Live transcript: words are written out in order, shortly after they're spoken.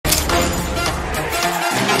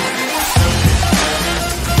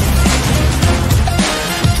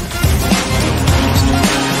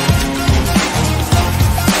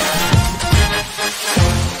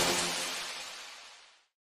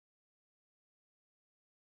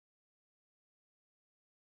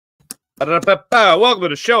Welcome to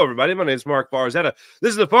the show, everybody. My name is Mark Farzetta.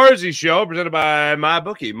 This is the Farzy Show, presented by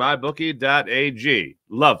MyBookie, mybookie.ag.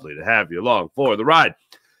 Lovely to have you along for the ride.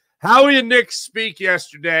 Howie and Nick speak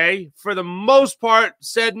yesterday. For the most part,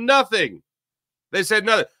 said nothing. They said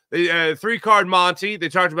nothing. Three-card Monty. They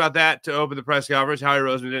talked about that to open the press conference. Howie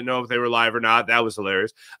Roseman didn't know if they were live or not. That was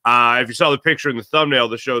hilarious. If you saw the picture in the thumbnail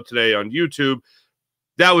of the show today on YouTube,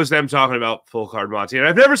 that was them talking about full-card Monty. And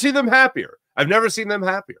I've never seen them happier.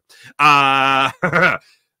 The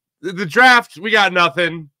draft, we got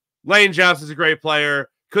nothing. Lane Johnson's a great player.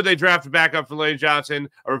 Could they draft a backup for Lane Johnson,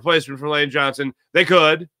 a replacement for Lane Johnson? They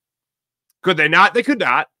could. Could they not? They could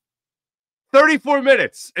not. 34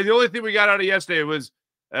 minutes. And the only thing we got out of yesterday was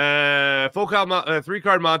three-card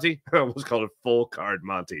Monty. I almost called it full-card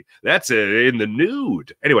Monty. That's in the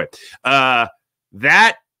nude. Anyway,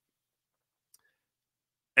 that.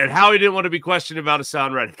 And Howie didn't want to be questioned about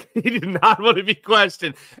Hassan Reddick. He did not want to be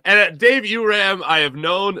questioned. And Dave Uram, I have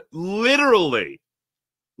known literally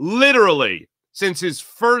since his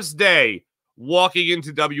first day walking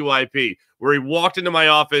into WIP, where he walked into my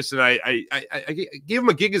office and I gave him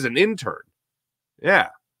a gig as an intern. Yeah.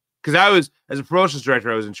 Because I was, as a promotions director,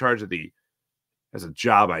 I was in charge of as a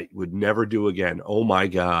job I would never do again. Oh my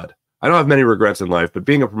God. I don't have many regrets in life, but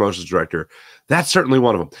being a promotions director, that's certainly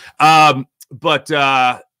one of them.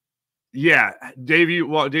 Yeah, Dave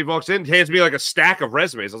walks in, hands me like a stack of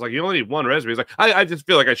resumes. I was like, you only need one resume. He's like, I just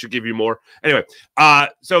feel like I should give you more. Anyway,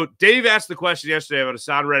 so Dave asked the question yesterday about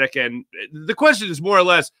Hassan Reddick, and the question is more or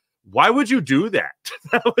less, why would you do that?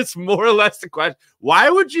 That was more or less the question. Why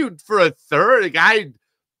would you, for a guy,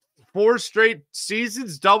 4 straight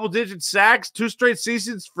seasons, double-digit sacks, 2 straight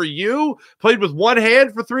seasons for you, played with one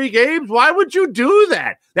hand for 3 games? Why would you do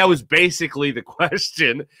that? That was basically the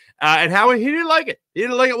question. And Howie, he didn't like it. He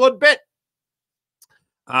didn't like it one bit.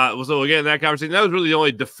 So again, that conversation, that was really the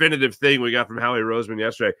only definitive thing we got from Howie Roseman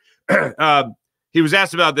yesterday. He was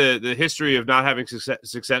asked about the history of not having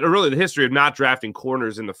success, or really the history of not drafting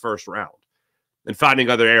corners in the first round and finding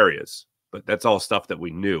other areas. But that's all stuff that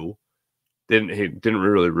we knew. He didn't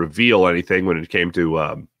really reveal anything when it came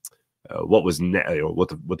to what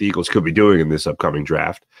the Eagles could be doing in this upcoming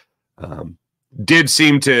draft. Did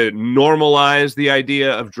seem to normalize the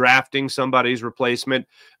idea of drafting somebody's replacement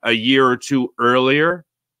a year or two earlier,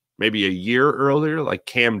 maybe a year earlier, like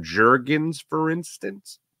Cam Jurgens, for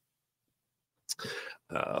instance.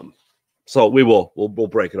 So we'll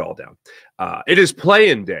break it all down. It is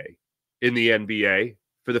play-in day in the NBA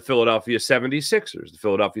for the Philadelphia 76ers. The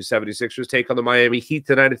Philadelphia 76ers take on the Miami Heat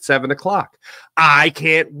tonight at 7 o'clock. I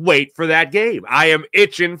can't wait for that game. I am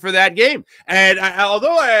itching for that game. And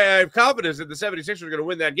although I have confidence that the 76ers are going to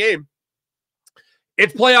win that game,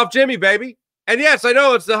 it's playoff Jimmy, baby. And yes, I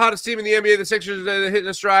know it's the hottest team in the NBA. The Sixers are hitting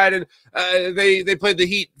a stride, and they played the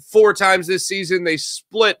Heat 4 times this season. They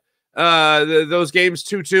split those games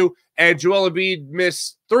 2-2, and Joel Embiid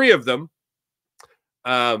missed 3 of them.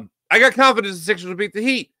 I got confidence the Sixers will beat the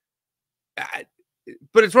Heat.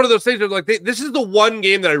 But it's one of those things where, like, this is the one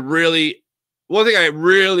thing I really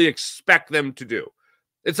expect them to do.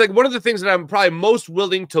 It's like one of the things that I'm probably most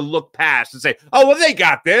willing to look past and say, oh, well, they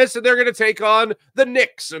got this, and they're going to take on the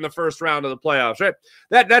Knicks in the first round of the playoffs, right?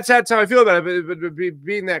 That's how I feel about it. But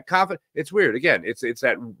being that confident, it's weird. Again, it's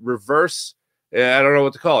that reverse, I don't know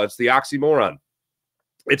what to call it. It's the oxymoron.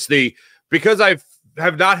 It's because I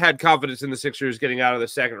have not had confidence in the Sixers getting out of the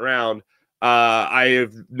second round. I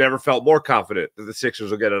have never felt more confident that the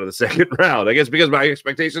Sixers will get out of the second round. I guess because my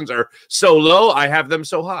expectations are so low, I have them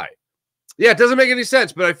so high. Yeah, it doesn't make any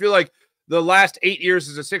sense, but I feel like the last 8 years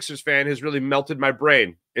as a Sixers fan has really melted my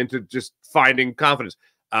brain into just finding confidence.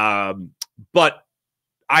 But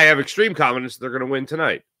I have extreme confidence they're going to win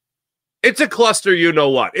tonight. It's a cluster, you know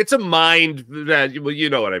what? It's a mind, you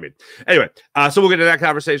know what I mean. Anyway, so we'll get to that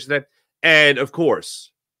conversation today. And, of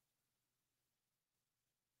course,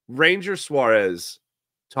 Ranger Suarez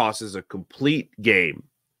tosses a complete game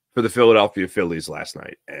for the Philadelphia Phillies last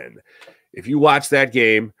night. And if you watch that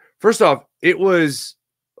game, first off, it was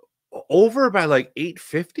over by like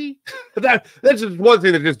 8:50. That's just one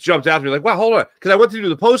thing that just jumped out to me. Like, wow, hold on. Because I went to do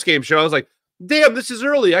the post-game show. I was like, damn, this is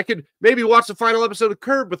early. I could maybe watch the final episode of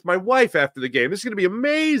Curb with my wife after the game. This is going to be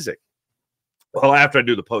amazing. Well, after I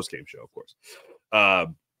do the post-game show, of course.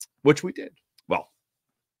 Which we did. Well,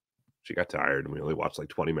 she got tired and we only watched like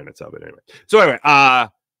 20 minutes of it anyway. So anyway,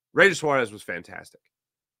 Ranger Suarez was fantastic.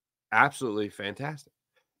 Absolutely fantastic.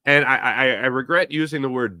 And I regret using the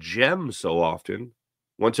word gem so often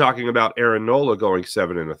when talking about Aaron Nola going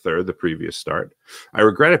 7 1/3 the previous start. I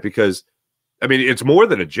regret it because, I mean, it's more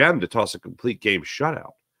than a gem to toss a complete game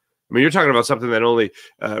shutout. I mean, you're talking about something that only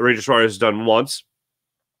Ranger Suarez has done once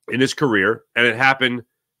in his career, and it happened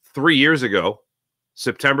 3 years ago,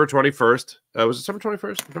 September 21st. Was it September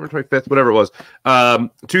 21st? September 25th, whatever it was.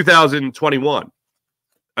 2021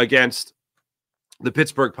 against the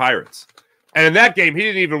Pittsburgh Pirates. And in that game, he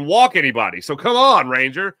didn't even walk anybody. So come on,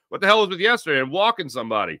 Ranger. What the hell was with yesterday and walking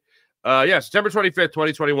somebody? September 25th,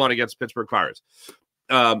 2021 against Pittsburgh Pirates.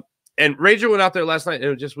 And Ranger went out there last night,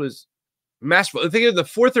 and it just was masterful. I think in the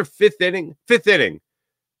fifth inning,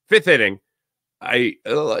 I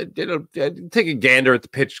did take a gander at the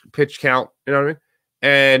pitch count, you know what I mean?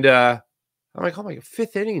 And I'm like, oh my God,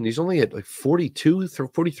 fifth inning, and he's only at like 42 through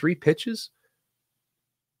 43 pitches.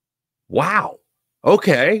 Wow.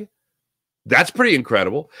 Okay. That's pretty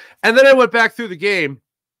incredible. And then I went back through the game,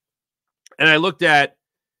 and I looked at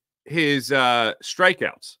his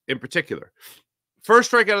strikeouts in particular.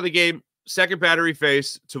 First strikeout of the game, second battery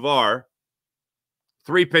face, Tovar.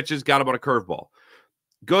 3 pitches, got him on a curveball.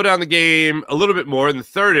 Go down the game a little bit more in the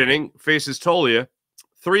third inning, faces Tolia.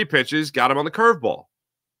 3 pitches, got him on the curveball.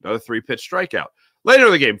 Another 3-pitch strikeout. Later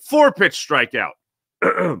in the game, 4-pitch strikeout.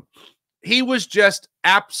 He was just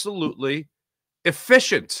absolutely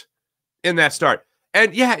efficient in that start.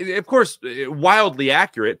 And yeah, of course, wildly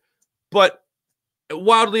accurate, but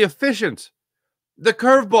wildly efficient. The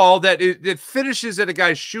curveball that finishes at a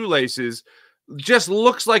guy's shoelaces just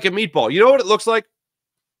looks like a meatball. You know what it looks like?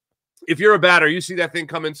 If you're a batter, you see that thing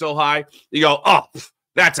coming so high, you go, oh,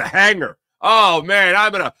 that's a hanger. Oh man,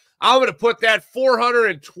 I'm gonna put that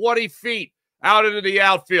 420 feet out into the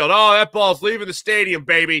outfield. Oh, that ball's leaving the stadium,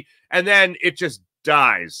 baby. And then it just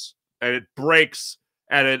dies and it breaks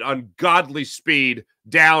at an ungodly speed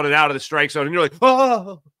down and out of the strike zone. And you're like,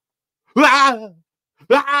 oh,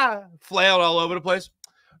 flailed all over the place.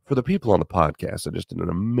 For the people on the podcast, I just did an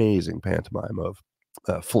amazing pantomime of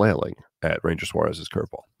flailing at Ranger Suarez's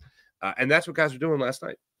curveball. And that's what guys were doing last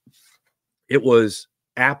night. It was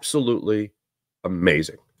absolutely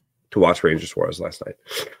amazing to watch Ranger Suarez last night.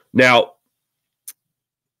 Now,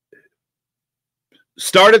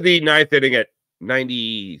 started the 9th inning at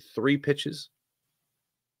 93 pitches.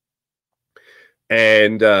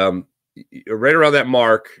 And right around that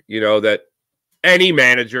mark, you know, that any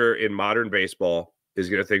manager in modern baseball is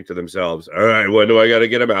going to think to themselves, all right, when do I got to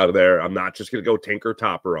get him out of there? I'm not just going to go tinker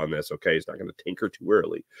topper on this. Okay, he's not going to tinker too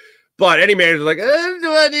early. But any manager's like, do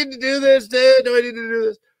I need to do this? Do I need to do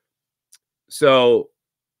this? So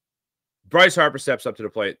Bryce Harper steps up to the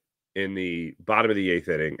plate in the bottom of the 8th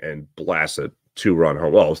inning and blasts a 2-run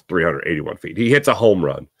home. Well, it was 381 feet. He hits a home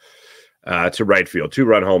run to right field,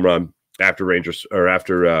 2-run home run after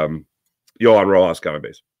Yohan Rojas got on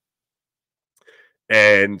base.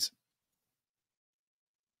 And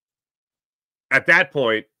at that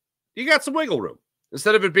point, you got some wiggle room.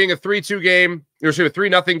 Instead of it being a 3-2 game, a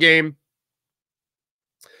 3-0 game,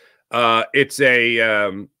 it's a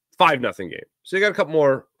 5-0 game. So you got a couple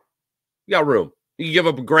more. You got room. You can give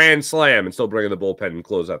up a grand slam and still bring in the bullpen and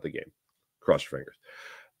close out the game. Cross your fingers.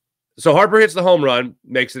 So Harper hits the home run,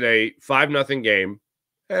 makes it a 5-0 game,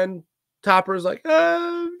 and Topper is like,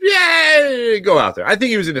 yeah, go out there. I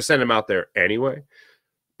think he was going to send him out there anyway.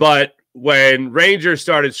 But when Rangers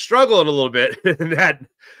started struggling a little bit in that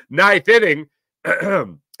 9th inning,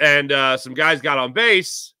 and some guys got on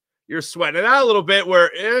base, you're sweating it out a little bit where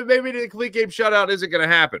maybe the complete game shutout isn't going to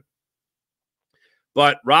happen.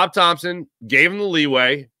 But Rob Thompson gave him the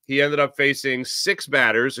leeway. He ended up facing 6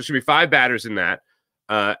 batters. There should be 5 batters in that.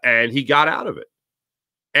 And he got out of it.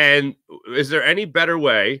 And is there any better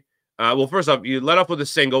way? Well, first off, you let off with a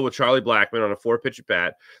single with Charlie Blackmon on a 4-pitch at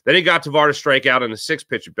bat. Then he got Tovar to strike out on a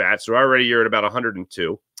 6-pitch at bat. So already you're at about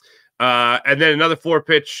 102. And then another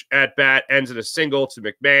 4-pitch at bat ends in a single to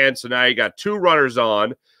McMahon. So now you got 2 runners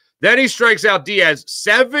on. Then he strikes out Diaz,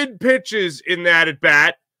 7 pitches in that at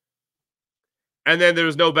bat. And then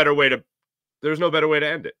there's no better way to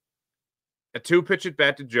end it. A 2-pitch at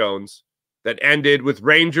bat to Jones that ended with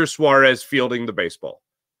Ranger Suarez fielding the baseball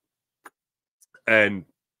and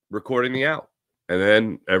recording the out. And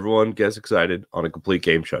then everyone gets excited on a complete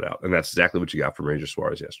game shutout. And that's exactly what you got from Ranger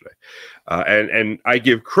Suarez yesterday. And I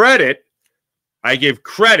give credit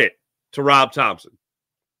to Rob Thompson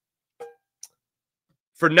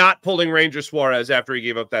for not pulling Ranger Suarez after he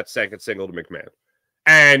gave up that second single to McMahon.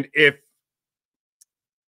 And if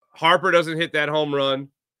Harper doesn't hit that home run,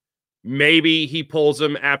 maybe he pulls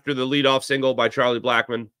him after the leadoff single by Charlie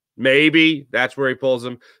Blackmon. Maybe that's where he pulls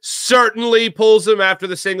him. Certainly pulls him after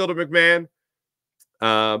the single to McMahon.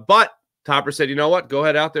 But Topper said, you know what? Go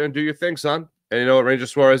ahead out there and do your thing, son. And you know what Ranger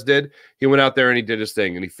Suarez did? He went out there and he did his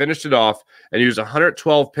thing. And he finished it off. And he used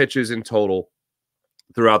 112 pitches in total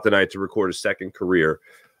throughout the night to record his second career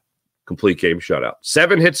complete game shutout.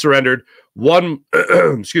 7 hits surrendered, one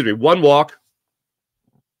excuse me, one walk,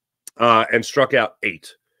 and struck out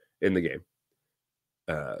 8 in the game.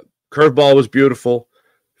 Curveball was beautiful.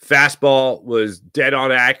 Fastball was dead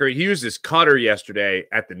on accurate. He used his cutter yesterday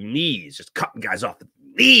at the knees, just cutting guys off the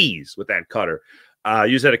knees with that cutter.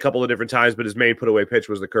 Used that a couple of different times, but his main put away pitch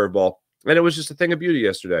was the curveball. And it was just a thing of beauty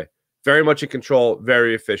yesterday. Very much in control,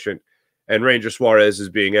 very efficient. And Ranger Suarez is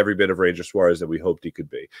being every bit of Ranger Suarez that we hoped he could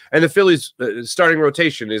be. And the Phillies' starting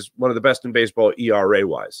rotation is one of the best in baseball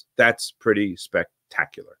ERA-wise. That's pretty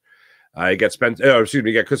spectacular. You got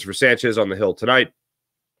Christopher Sanchez on the hill tonight.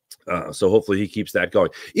 So hopefully he keeps that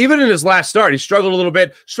going. Even in his last start, he struggled a little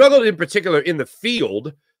bit. Struggled in particular in the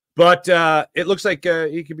field, but it looks like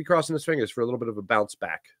he could be crossing his fingers for a little bit of a bounce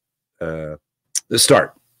back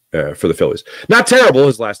start for the Phillies. Not terrible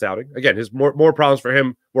his last outing. Again, his more problems for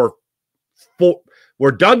him were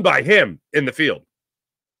done by him in the field.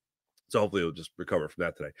 So hopefully he'll just recover from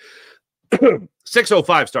that today.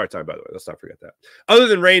 6:05 start time, by the way. Let's not forget that. Other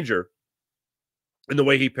than Ranger and the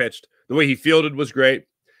way he pitched, the way he fielded was great.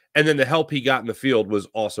 And then the help he got in the field was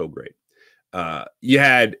also great. You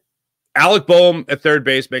had Alec Boehm at third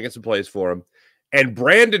base making some plays for him. And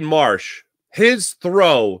Brandon Marsh, his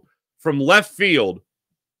throw from left field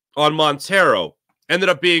on Montero ended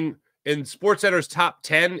up being in SportsCenter's top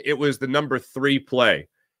 10. It was the number 3 play.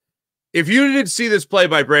 If you didn't see this play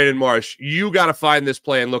by Brandon Marsh, you got to find this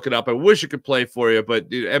play and look it up. I wish it could play for you, but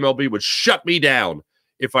MLB would shut me down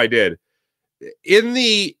if I did. In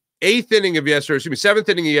the 7th inning of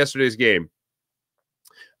yesterday's game,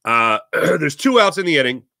 there's 2 outs in the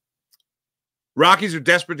inning. Rockies are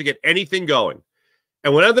desperate to get anything going.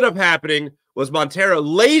 And what ended up happening was Montero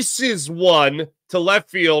laces one to left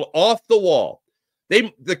field off the wall.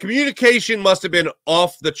 The communication must have been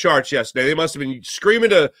off the charts yesterday. They must have been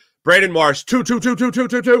screaming to Brandon Marsh, 2.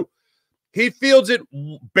 He fields it,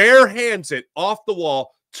 bare hands it off the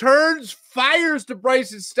wall, turns, fires to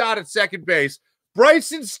Bryson Stott at second base.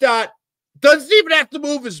 Bryson Stott doesn't even have to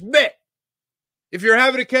move his mitt. If you're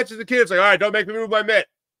having a catch as a kid, it's like, all right, don't make me move my mitt,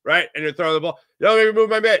 right? And you're throwing the ball. Don't make me move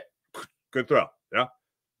my mitt. Good throw,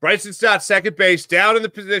 Bryson Stott, second base, down in the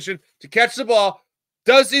position to catch the ball.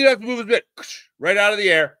 Doesn't even have to move his mitt. Right out of the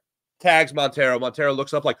air. Tags Montero. Montero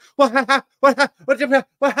looks up like, what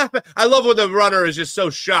happened? I love when the runner is just so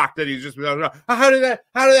shocked that he's just, how did that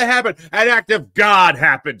happen? An act of God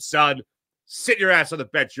happened, son. Sit your ass on the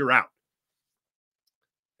bench. You're out.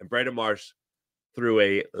 And Brandon Marsh threw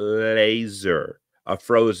a laser, a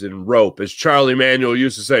frozen rope, as Charlie Manuel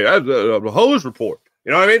used to say, a hose report.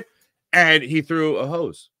 You know what I mean? And he threw a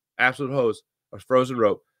hose, absolute hose, a frozen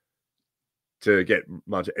rope to get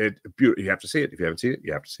Montero. You have to see it. If you haven't seen it,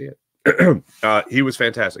 you have to see it. He was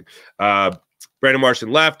fantastic. Brandon Marsh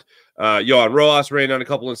in left. Yohan Rojas ran on a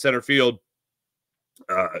couple in center field.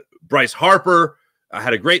 Bryce Harper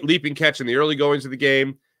had a great leaping catch in the early goings of the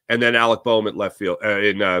game. And then Alec Boehm at left field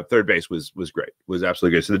in third base was great. Was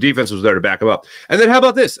absolutely good. So the defense was there to back him up. And then how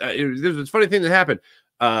about this? There's this funny thing that happened.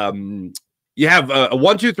 You have a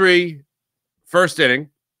 1-2-3 first inning,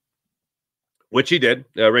 which he did,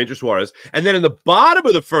 Ranger Suarez. And then in the bottom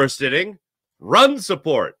of the first inning, run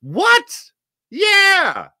support. What?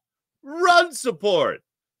 Yeah. Run support.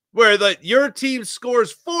 Where your team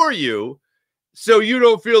scores for you so you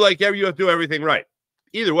don't feel like you have to do everything right.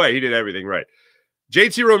 Either way, he did everything right.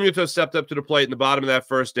 JT Realmuto stepped up to the plate in the bottom of that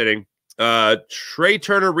first inning. Trey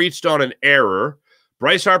Turner reached on an error.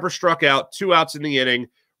 Bryce Harper struck out, 2 outs in the inning.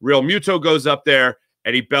 Realmuto goes up there,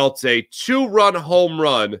 and he belts a 2-run home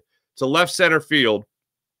run to left center field,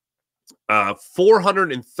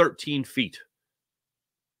 413 feet.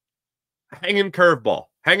 Hanging curveball,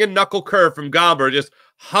 hanging knuckle curve from Gomber, just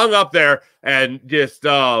hung up there, and just,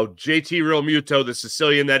 JT Realmuto, the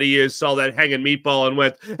Sicilian that he is, saw that hanging meatball and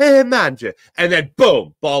went, hey, manja. And then,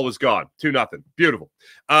 boom, ball was gone. 2-0. Beautiful.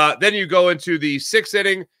 Then you go into the 6th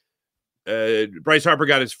inning. Bryce Harper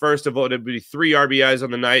got his first of what would be 3 RBIs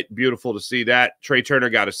on the night. Beautiful to see that. Trey Turner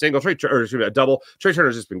got a single, a double. Trey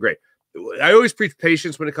Turner's just been great. I always preach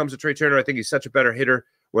patience when it comes to Trey Turner. I think he's such a better hitter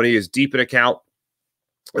when he is deep in a count.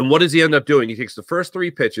 And what does he end up doing? He takes the first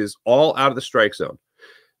 3 pitches all out of the strike zone.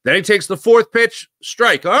 Then he takes the 4th pitch,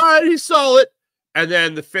 strike. All right, he saw it. And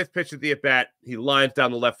then the 5th pitch at the at-bat, he lines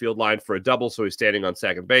down the left field line for a double, so he's standing on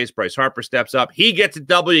second base. Bryce Harper steps up. He gets a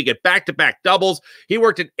double. You get back-to-back doubles. He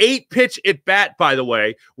worked an 8-pitch at-bat, by the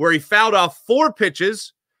way, where he fouled off 4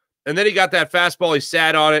 pitches, and then he got that fastball. He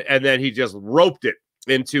sat on it, and then he just roped it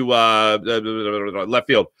into left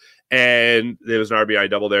field. And there was an RBI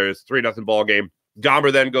double there. It's a 3-0 ball game.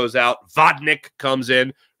 Gomber then goes out. Vodnik comes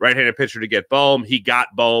in, right-handed pitcher to get Boehm. He got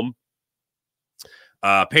Boehm.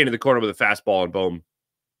 Painted the corner with a fastball, and Boehm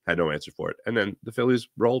Had no answer for it. And then the Phillies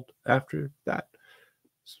rolled after that.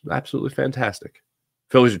 It's absolutely fantastic.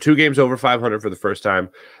 Phillies are 2 games over 500 for the first time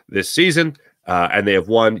this season, and they have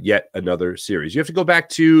won yet another series. You have to go back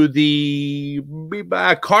to the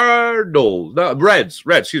Cardinals, no, Reds.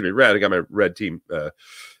 Excuse me, Red. I got my red team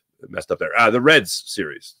messed up there. The Reds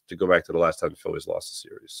series, to go back to the last time the Phillies lost the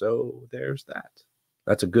series. So there's that.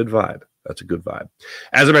 That's a good vibe. That's a good vibe.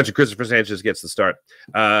 As I mentioned, Christopher Sanchez gets the start.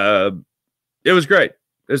 It was great.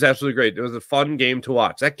 It was absolutely great. It was a fun game to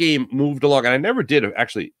watch. That game moved along, and I never did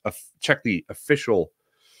actually check the official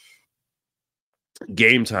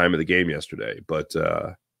game time of the game yesterday. But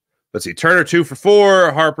let's see. Turner 2 for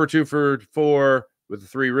 4, Harper 2 for 4 with the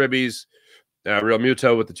 3 ribbies. Real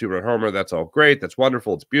Muto with the 2-run homer. That's all great. That's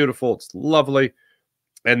wonderful. It's beautiful. It's lovely.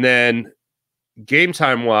 And then game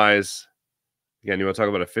time wise, again, you want to talk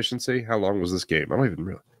about efficiency? How long was this game? I don't even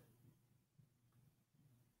really.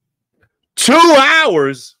 2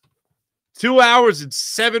 hours. 2 hours and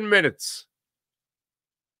 7 minutes.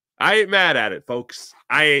 I ain't mad at it, folks.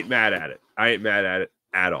 I ain't mad at it. I ain't mad at it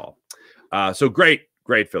at all. So great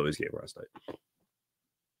Phillies game last night.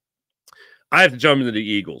 I have to jump into the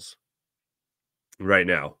Eagles right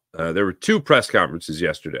now. There were 2 press conferences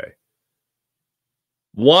yesterday.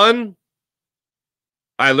 One,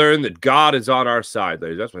 I learned that God is on our side,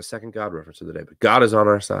 ladies. That's my second God reference of the day, but God is on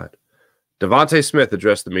our side. Devontae Smith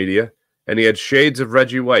addressed the media, and he had shades of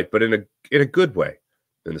Reggie White, but in a good way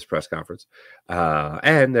in this press conference.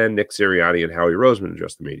 And then Nick Sirianni and Howie Roseman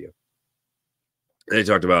addressed the media. They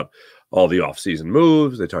talked about all the offseason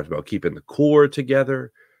moves. They talked about keeping the core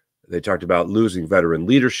together. They talked about losing veteran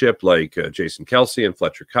leadership like Jason Kelsey and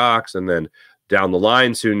Fletcher Cox. And then down the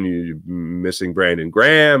line, soon you're missing Brandon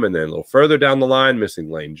Graham. And then a little further down the line, missing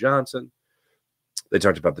Lane Johnson. They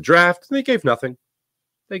talked about the draft. And they gave nothing.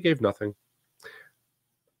 They gave nothing.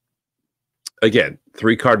 Again,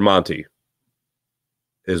 3-card Monty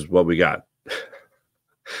is what we got.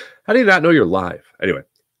 How do you not know you're live? Anyway,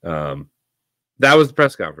 that was the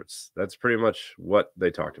press conference. That's pretty much what they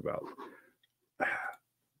talked about.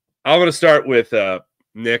 I'm going to start with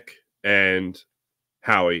Nick and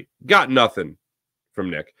Howie. Got nothing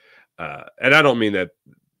from Nick. And I don't mean that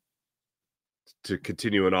to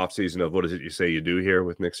continue an offseason of what is it you say you do here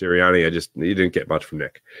with Nick Sirianni. You didn't get much from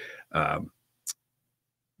Nick.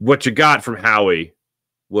 What you got from Howie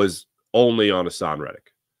was only on Hassan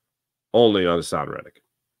Reddick. Only on Hassan Reddick.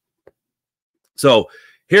 So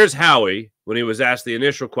here's Howie when he was asked the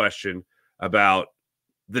initial question about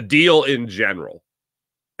the deal in general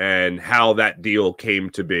and how that deal came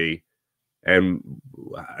to be. And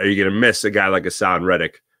are you going to miss a guy like Hassan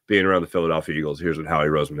Reddick being around the Philadelphia Eagles? Here's what Howie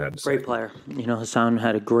Roseman had to say. Great player. You know, Hassan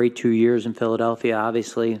had a great 2 years in Philadelphia,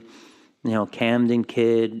 obviously. You know, Camden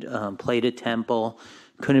kid, played at Temple.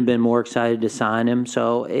 Couldn't have been more excited to sign him.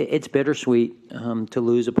 So it's bittersweet to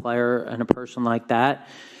lose a player and a person like that.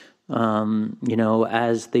 You know,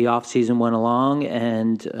 as the offseason went along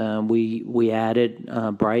and we added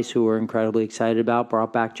Bryce, who we're incredibly excited about,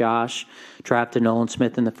 brought back Josh, drafted Nolan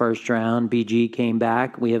Smith in the first round. BG came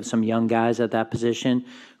back. We have some young guys at that position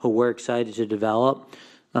who we're excited to develop.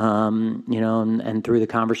 You know, and through the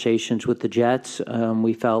conversations with the Jets,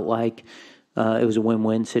 we felt like it was a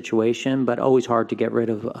win-win situation, but always hard to get rid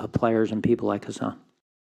of players and people like Hassan.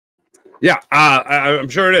 Yeah, I'm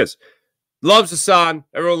sure it is. Loves Hassan.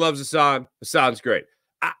 Everyone loves Hassan. Hassan's great.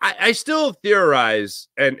 I still theorize,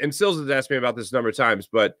 and Sills has asked me about this a number of times,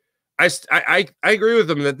 but I agree with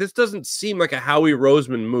him that this doesn't seem like a Howie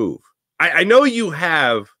Roseman move. I know you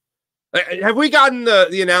have. Have we gotten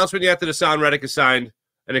the announcement yet that Hassan Reddick has signed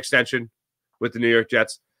an extension with the New York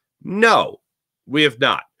Jets? No, we have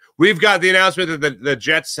not. We've got the announcement that the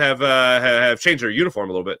Jets have changed their uniform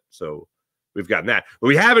a little bit, so we've gotten that. But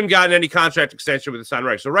we haven't gotten any contract extension with Hassan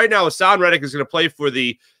Reddick. So right now, Hassan Reddick is going to play for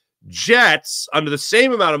the Jets under the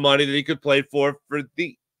same amount of money that he could play for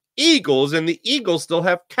the Eagles, and the Eagles still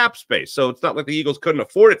have cap space. So it's not like the Eagles couldn't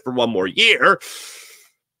afford it for one more year.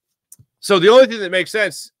 So the only thing that makes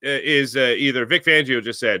sense is either Vic Fangio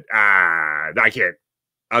just said, I can't.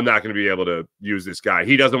 I'm not going to be able to use this guy.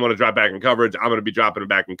 He doesn't want to drop back in coverage. I'm going to be dropping him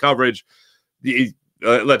back in coverage.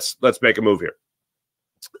 Let's make a move here.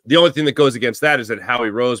 The only thing that goes against that is that Howie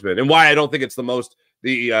Roseman, and why I don't think it's the most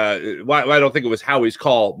why I don't think it was Howie's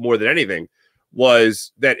call more than anything,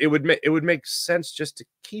 was that it would make sense just to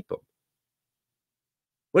keep him.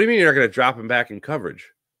 What do you mean you're not going to drop him back in coverage,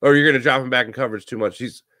 or you're going to drop him back in coverage too much?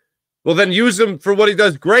 Well, then use him for what he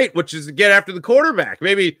does great, which is to get after the quarterback.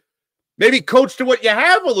 Maybe coach to what you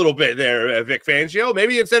have a little bit there, Vic Fangio.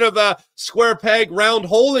 Maybe instead of square peg, round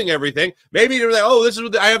holing everything, maybe you're like, oh,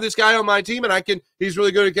 I have this guy on my team, and he's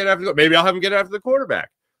really good at getting after. Maybe I'll have him get after the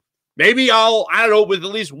quarterback. Maybe I don't know, with at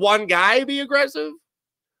least one guy be aggressive.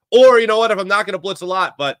 Or, you know what, if I'm not going to blitz a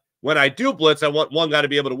lot, but when I do blitz, I want one guy to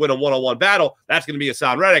be able to win a one-on-one battle. That's going to be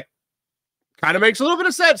Hassan Reddick. Kind of makes a little bit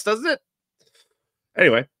of sense, doesn't it?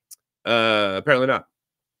 Anyway, apparently not.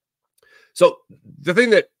 So the thing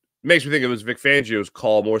that makes me think it was Vic Fangio's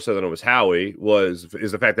call more so than it was Howie is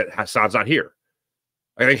the fact that Hassan's not here.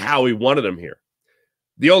 I think Howie wanted him here.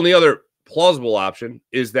 The only other plausible option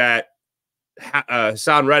is that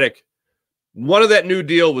Hassan Reddick, one of that new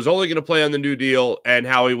deal, was only going to play on the new deal, and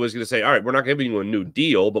Howie was going to say, all right, we're not giving you a new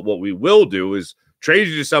deal, but what we will do is trade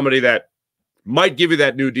you to somebody that might give you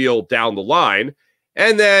that new deal down the line.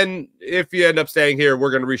 And then if you end up staying here,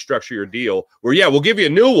 we're going to restructure your deal where, yeah, we'll give you a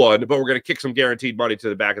new one, but we're going to kick some guaranteed money to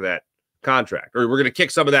the back of that contract, or we're going to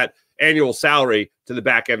kick some of that annual salary to the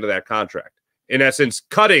back end of that contract. In essence,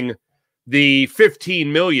 cutting the $15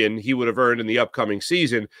 million he would have earned in the upcoming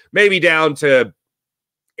season, maybe down to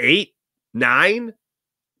 8, 9.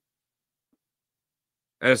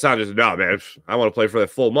 And it's not just, no, man, I want to play for that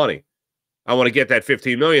full money. I want to get that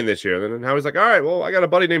 $15 million this year. And then Howie's like, all right, well, I got a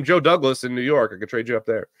buddy named Joe Douglas in New York. I could trade you up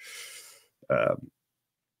there.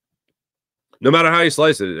 No matter how you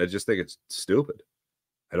slice it, I just think it's stupid.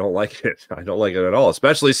 I don't like it. I don't like it at all,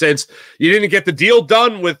 especially since you didn't get the deal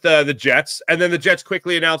done with the Jets, and then the Jets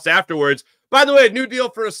quickly announced afterwards, by the way, new deal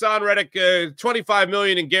for Hassan Reddick, $25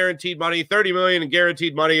 million in guaranteed money, $30 million in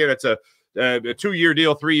guaranteed money, and it's a 2-year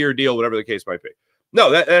deal, 3-year deal, whatever the case might be. No,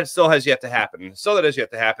 that still has yet to happen. So that has yet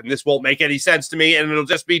to happen. This won't make any sense to me, and it'll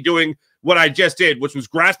just be doing what I just did, which was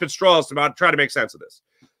grasp at straws to try to make sense of this.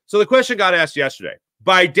 So the question got asked yesterday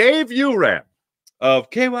by Dave Uram of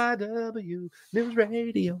KYW News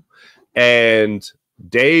Radio. And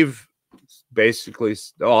Dave basically,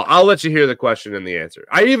 I'll let you hear the question and the answer.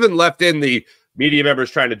 I even left in the media members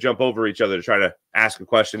trying to jump over each other to try to ask a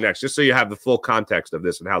question next, just so you have the full context of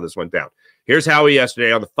this and how this went down. Here's Howie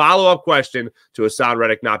yesterday on the follow-up question to Hassan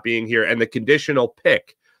Reddick not being here and the conditional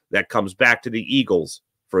pick that comes back to the Eagles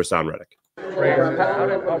for Hassan Reddick. I'm going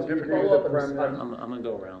to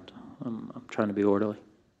go around. I'm trying to be orderly.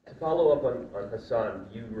 To follow up on Hassan,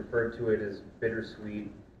 you referred to it as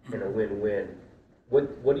bittersweet and a win-win.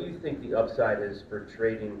 What do you think the upside is for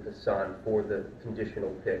trading Hassan for the conditional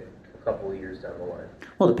pick a couple of years down the line?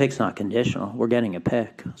 Well, the pick's not conditional. We're getting a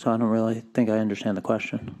pick, so I don't really think I understand the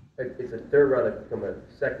question. It's a third round that become a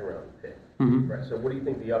second round pick. Mm-hmm. Right. So what do you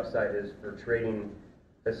think the upside is for trading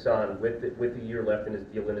Hassan with the year left in his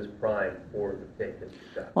deal in his prime for the pick that he's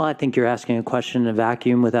got? Well, I think you're asking a question in a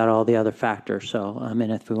vacuum without all the other factors. So, I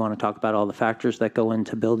mean, if we want to talk about all the factors that go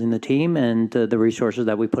into building the team and the resources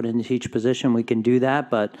that we put into each position, we can do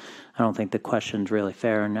that. But I don't think the question's really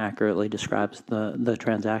fair and accurately describes the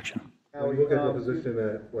transaction. How we look at the position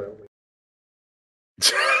that, well,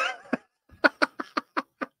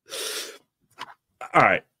 all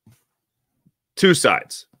right. Two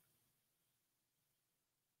sides.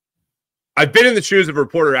 I've been in the shoes of a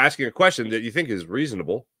reporter asking a question that you think is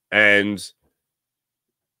reasonable and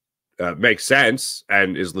makes sense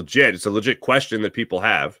and is legit. It's a legit question that people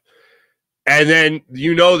have. And then,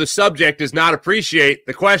 the subject does not appreciate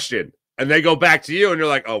the question. And they go back to you and you're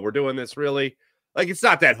like, oh, we're doing this really? Like, it's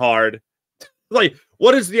not that hard. Like,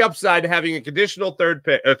 what is the upside to having a conditional third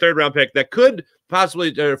round pick that could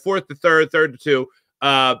possibly fourth to third to two?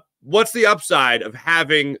 What's the upside of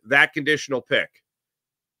having that conditional pick?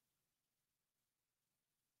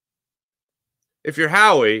 If you're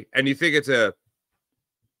Howie and you think it's a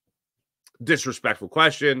disrespectful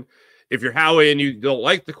question, if you're Howie and you don't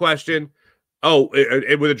like the question,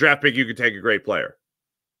 with a draft pick, you could take a great player.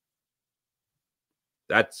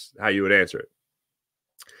 That's how you would answer it.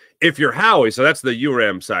 If you're Howie, so that's the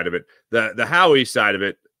URAM side of it. The Howie side of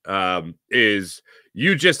it is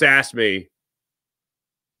you just asked me,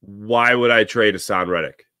 why would I trade Hassan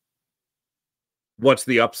Reddick? What's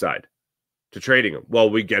the upside to trading him? Well,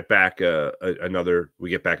 we get back a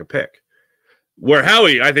pick. Where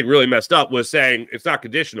Howie, I think, really messed up was saying it's not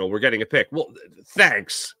conditional. We're getting a pick. Well,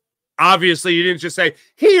 thanks. Obviously, you didn't just say,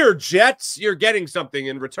 here, Jets, you're getting something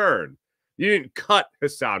in return. You didn't cut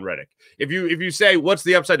Hassan Reddick. If you say, what's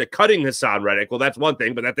the upside to cutting Hassan Reddick? Well, that's one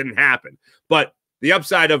thing, but that didn't happen. But the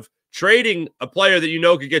upside of trading a player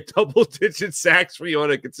that could get double-digit sacks for you on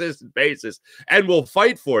a consistent basis and will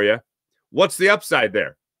fight for you, what's the upside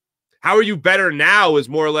there? How are you better now is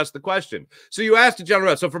more or less the question. So you asked a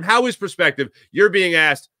general. So from Howie's perspective, you're being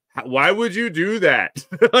asked, why would you do that?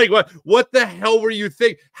 Like, what the hell were you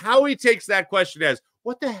thinking? Howie takes that question as,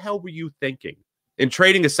 what the hell were you thinking in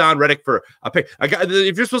trading Hassan Reddick for a pick?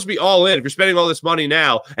 If you're supposed to be all in, if you're spending all this money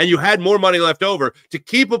now and you had more money left over to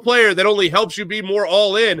keep a player that only helps you be more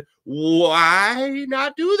all in, Why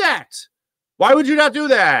not do that? Why would you not do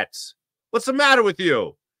that? What's the matter with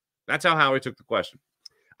you? That's how Howie took the question.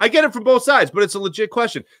 I get it from both sides, but it's a legit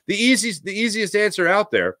question. The easiest answer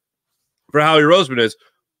out there for Howie Roseman is,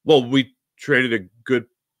 well, we traded a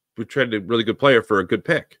really good player for a good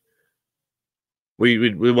pick.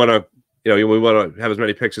 We want to, we want to have as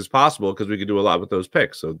many picks as possible because we can do a lot with those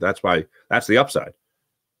picks. So that's the upside.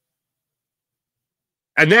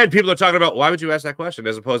 And then people are talking about, why would you ask that question,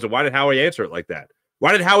 as opposed to why did Howie answer it like that?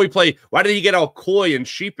 Why did Howie play? Why did he get all coy and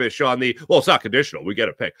sheepish on the, well, it's not conditional, we get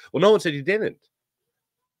a pick. Well, no one said he didn't.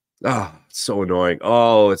 Oh, it's so annoying.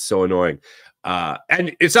 Oh, it's so annoying.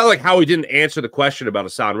 And it's not like Howie didn't answer the question about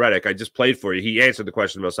Hassan Reddick. I just played for you. He answered the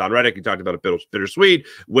question about Hassan Reddick. He talked about a bittersweet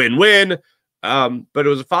win-win. But it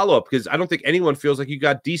was a follow-up because I don't think anyone feels like you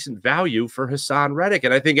got decent value for Hassan Reddick.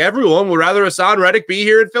 And I think everyone would rather Hassan Reddick be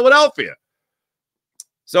here in Philadelphia.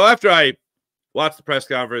 So after I watched the press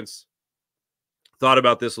conference, thought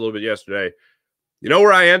about this a little bit yesterday, you know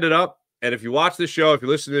where I ended up? And if you watch this show, if you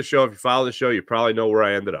listen to this show, if you follow the show, you probably know where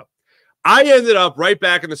I ended up. I ended up right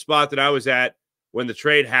back in the spot that I was at when the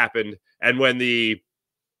trade happened and when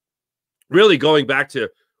really going back to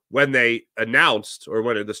when they announced or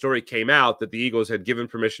when the story came out that the Eagles had given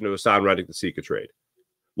permission to Hassan Reddick to seek a trade.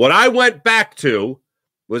 What I went back to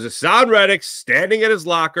was Hassan Reddick standing at his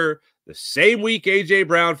locker the same week A.J.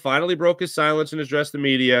 Brown finally broke his silence and addressed the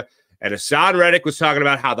media, and Hassan Reddick was talking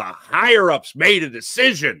about how the higher-ups made a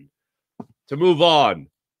decision to move on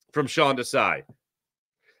from Sean Desai,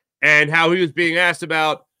 and how he was being asked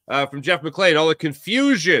about, from Jeff McClain, all the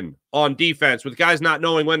confusion on defense with guys not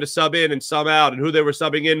knowing when to sub in and sub out and who they were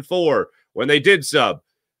subbing in for when they did sub,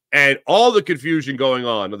 and all the confusion going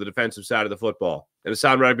on the defensive side of the football. And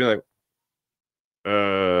Hassan Reddick being like,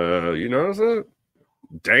 you notice that?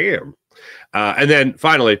 Damn. And then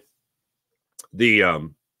finally,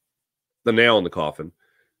 the nail in the coffin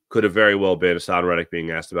could have very well been Hassan Reddick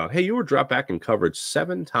being asked about, hey, you were dropped back in coverage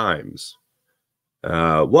 7 times.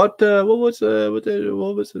 What was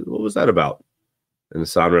that about? And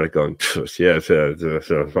Hassan Reddick going, yeah,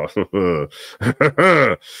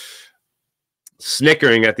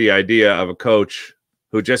 snickering at the idea of a coach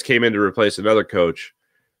who just came in to replace another coach,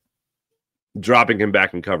 dropping him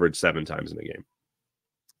back in coverage 7 times in a game.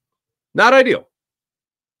 Not ideal.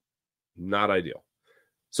 Not ideal.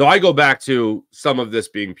 So I go back to some of this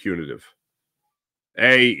being punitive.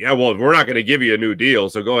 Hey, yeah, well, we're not going to give you a new deal,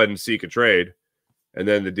 so go ahead and seek a trade. And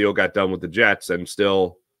then the deal got done with the Jets, and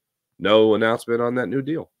still no announcement on that new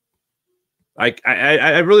deal.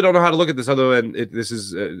 I really don't know how to look at this other than this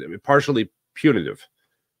is partially punitive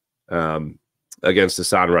against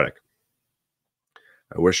Hassan Reddick.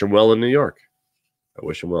 I wish him well in New York.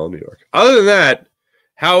 Other than that,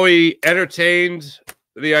 Howie entertained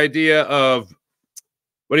the idea of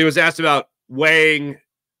when he was asked about weighing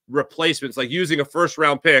replacements, like using a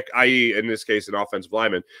first-round pick, i.e., in this case, an offensive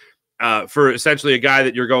lineman, for essentially a guy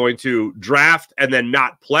that you're going to draft and then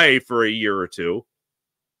not play for a year or two.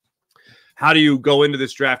 How do you go into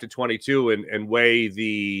this draft at 22 and weigh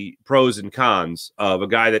the pros and cons of a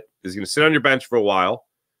guy that is going to sit on your bench for a while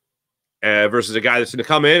versus a guy that's going to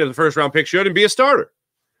come in as a first-round pick should and be a starter?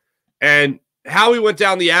 And Howie went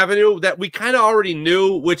down the avenue that we kind of already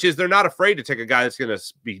knew, which is they're not afraid to take a guy that's going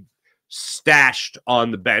to be stashed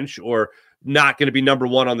on the bench or not going to be number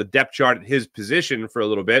 1 on the depth chart at his position for a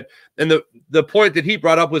little bit. And the point that he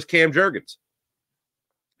brought up was Cam Jurgens.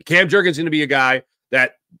 Cam Jurgens is going to be a guy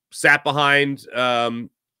that sat behind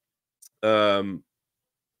Isaac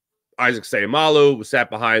Sayamalu,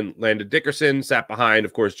 sat behind Landon Dickerson, sat behind,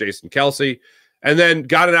 of course, Jason Kelce, and then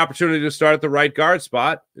got an opportunity to start at the right guard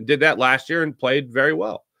spot and did that last year and played very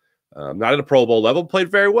well. Not at a Pro Bowl level, played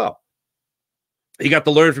very well. He got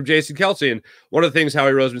to learn from Jason Kelce. And one of the things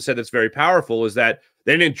Howie Roseman said that's very powerful is that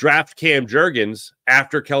they didn't draft Cam Jurgens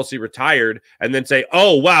after Kelce retired and then say,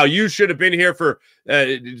 oh, wow, you should have been here for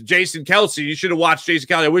Jason Kelce. You should have watched Jason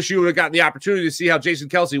Kelce. I wish you would have gotten the opportunity to see how Jason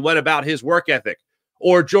Kelce went about his work ethic.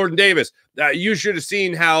 Or Jordan Davis, you should have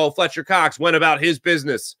seen how Fletcher Cox went about his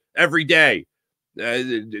business every day.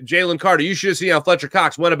 Jalen Carter, you should have seen how Fletcher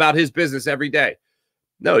Cox went about his business every day.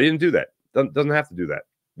 No, he didn't do that. Doesn't have to do that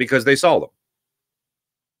because they saw them.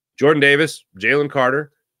 Jordan Davis, Jalen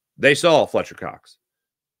Carter, they saw Fletcher Cox.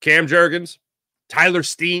 Cam Jurgens, Tyler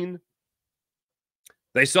Steen,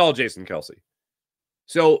 they saw Jason Kelce.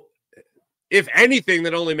 So, if anything,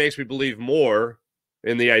 that only makes me believe more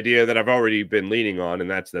in the idea that I've already been leaning on,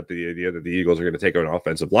 and that's that the idea that the Eagles are going to take an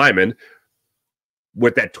offensive lineman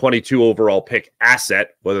with that 22 overall pick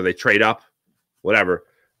asset, whether they trade up, whatever,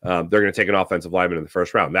 they're going to take an offensive lineman in the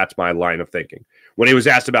first round. That's my line of thinking. When he was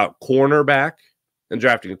asked about cornerback and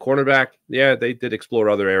drafting a cornerback, yeah, they did explore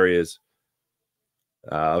other areas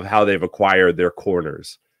of how they've acquired their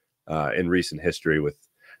corners in recent history with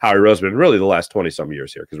Howie Roseman, really the last 20-some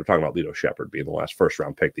years here, because we're talking about Lito Shepherd being the last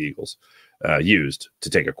first-round pick the Eagles used to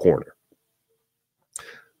take a corner.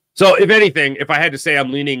 So, if anything, if I had to say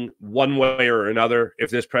I'm leaning one way or another, if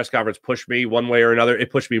this press conference pushed me one way or another,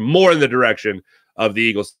 it pushed me more in the direction of the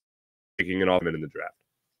Eagles taking an offman in the draft.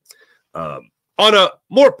 On a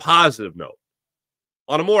more positive note,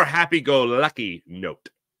 on a more happy-go-lucky note,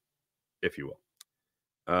 if you will,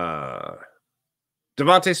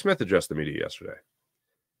 Devontae Smith addressed the media yesterday.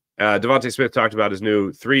 Devontae Smith talked about his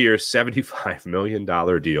new 3-year, $75 million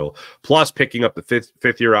deal, plus picking up the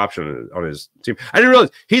fifth-year option on his team. I didn't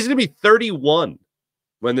realize he's going to be 31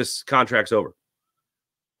 when this contract's over.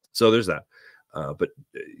 So there's that. But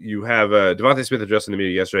you have Devontae Smith addressing the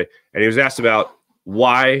media yesterday, and he was asked about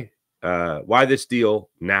why this deal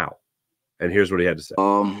now. And here's what he had to say.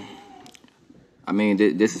 I mean,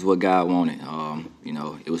 this is what God wanted. You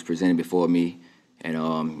know, it was presented before me, and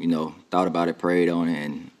you know, thought about it, prayed on it,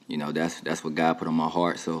 and you know, that's what God put on my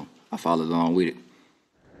heart. So I followed along with it.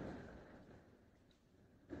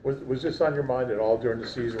 Was this on your mind at all during the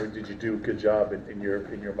season, or did you do a good job in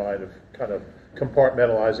your mind of kind of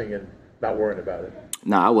compartmentalizing and not worrying about it?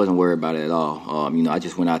 No, I wasn't worried about it at all. You know, I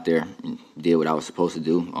just went out there and did what I was supposed to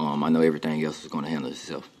do. I know everything else was going to handle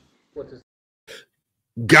itself.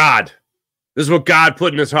 God. This is what God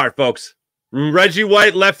put in his heart, folks. Reggie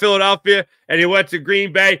White left Philadelphia, and he went to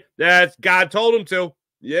Green Bay. That's God told him to.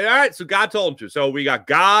 Yeah, all right, so God told him to. So we got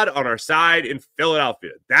God on our side in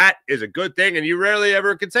Philadelphia. That is a good thing, and you rarely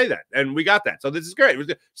ever can say that. And we got that. So this is great.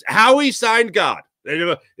 Howie signed God.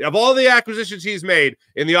 Of all the acquisitions he's made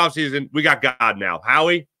in the offseason, we got God now.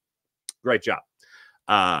 Howie, great job.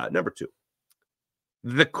 Number 2,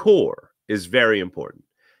 the core is very important.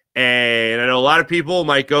 And I know a lot of people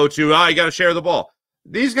might go to, you got to share the ball.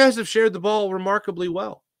 These guys have shared the ball remarkably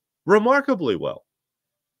well. Remarkably well.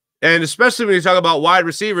 And especially when you talk about wide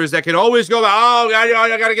receivers that can always go,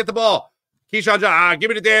 I got to get the ball. Keyshawn Johnson, give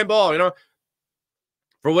me the damn ball, you know.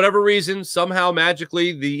 For whatever reason, somehow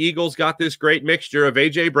magically, the Eagles got this great mixture of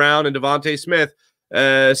A.J. Brown and Devontae Smith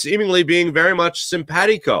seemingly being very much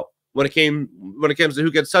simpatico when it comes to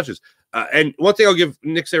who gets touches. And one thing I'll give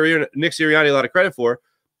Nick Sirianni a lot of credit for,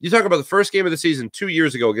 you talk about the first game of the season 2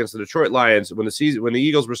 years ago against the Detroit Lions when the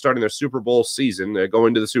Eagles were starting their Super Bowl season,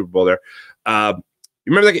 going to the Super Bowl there.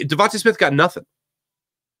 You remember that game? Devontae Smith got nothing.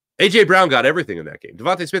 A.J. Brown got everything in that game.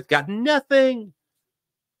 Devontae Smith got nothing.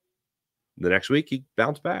 The next week, he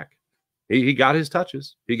bounced back. He got his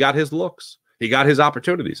touches. He got his looks. He got his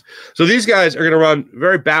opportunities. So these guys are going to run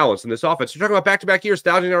very balanced in this offense. You're talking about back-to-back years,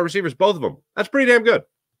 1,000-yard receivers, both of them. That's pretty damn good.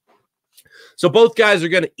 So both guys are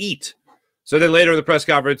going to eat. So then later in the press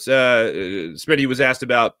conference, Smitty was asked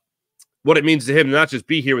about what it means to him to not just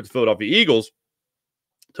be here with the Philadelphia Eagles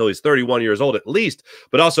until he's 31 years old at least,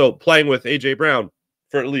 but also playing with A.J. Brown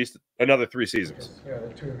for at least another 3 seasons. Yeah,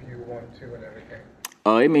 the two of you, 1-2, and everything.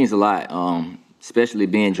 It means a lot, especially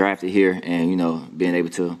being drafted here and, you know, being able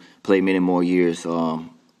to play many more years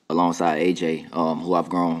alongside AJ, who I've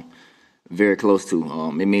grown very close to.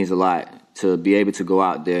 It means a lot to be able to go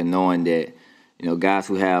out there knowing that, you know, guys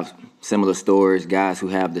who have similar stories, guys who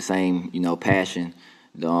have the same, you know, passion,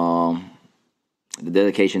 the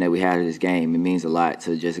dedication that we have to this game. It means a lot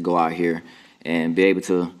to just go out here and be able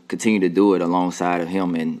to continue to do it alongside of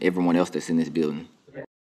him and everyone else that's in this building.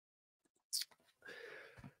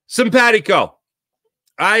 Simpatico.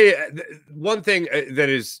 One thing that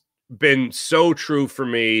has been so true for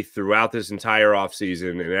me throughout this entire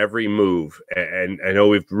offseason and every move, and I know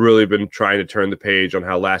we've really been trying to turn the page on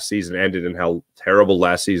how last season ended and how terrible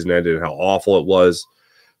last season ended and how awful it was.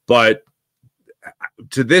 But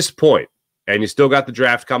to this point, and you still got the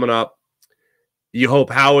draft coming up, you hope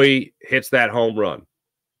Howie hits that home run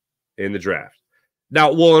in the draft.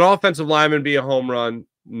 Now, will an offensive lineman be a home run?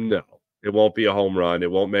 No. It won't be a home run.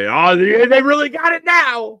 It won't make, they really got it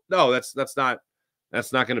now. No, that's not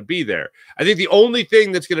going to be there. I think the only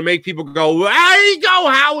thing that's going to make people go, there you go,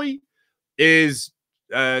 Howie, is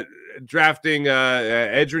drafting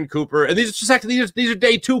Edgerrin Cooper. And these are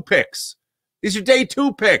day 2 picks. These are day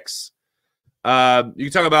 2 picks. You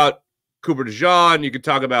can talk about Cooper DeJean. You can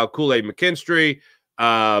talk about Kool-Aid McKinstry.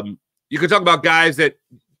 You can talk about guys that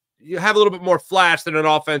you have a little bit more flash than an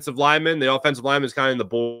offensive lineman. The offensive lineman is kind of the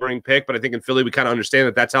boring pick, but I think in Philly we kind of understand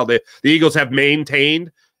that that's how the Eagles have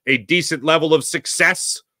maintained a decent level of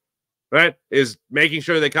success, right? Is making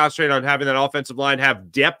sure they concentrate on having that offensive line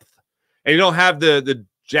have depth, and you don't have the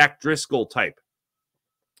Jack Driscoll type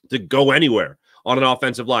to go anywhere on an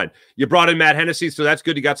offensive line. You brought in Matt Hennessy, so that's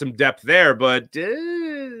good. You got some depth there, but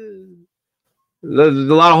there's a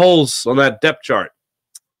lot of holes on that depth chart.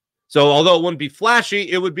 So although it wouldn't be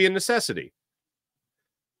flashy, it would be a necessity.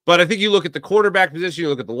 But I think you look at the quarterback position, you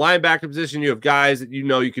look at the linebacker position, you have guys that you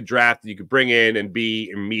know you could draft, that you could bring in and be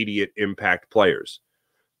immediate impact players.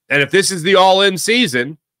 And if this is the all-in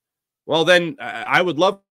season, well, then I would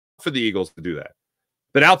love for the Eagles to do that.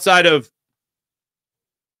 But outside of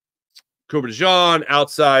Cooper DeJean,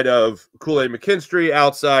 outside of Kool-Aid McKinstry,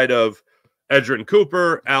 outside of Edgerrin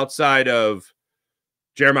Cooper, outside of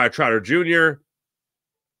Jeremiah Trotter Jr.,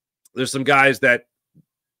 there's some guys that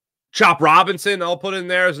Chop Robinson, I'll put in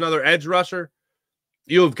there as another edge rusher.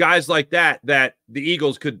 You have guys like that the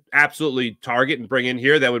Eagles could absolutely target and bring in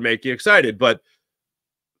here that would make you excited. But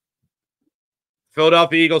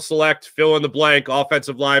Philadelphia Eagles select fill in the blank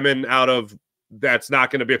offensive lineman out of that's not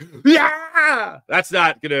going to be that's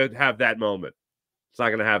not going to have that moment. It's not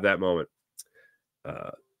going to have that moment.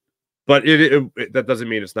 But that doesn't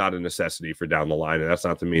mean it's not a necessity for down the line, and that's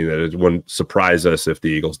not to mean that it wouldn't surprise us if the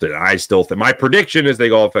Eagles did. I still think my prediction is they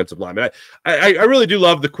go offensive lineman. I really do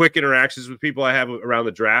love the quick interactions with people I have around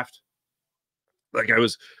the draft. Like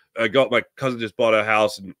my cousin just bought a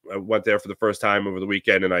house, and I went there for the first time over the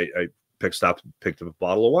weekend, and I picked up a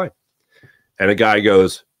bottle of wine, and a guy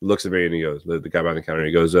looks at me, and he goes, the guy behind the counter,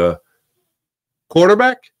 he goes,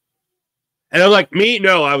 quarterback. And I'm like, me?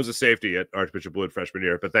 No, I was a safety at Archbishop Wood freshman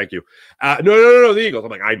year, but thank you. No, the Eagles.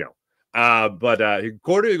 I'm like, I know. But you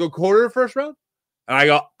go quarter first round? And I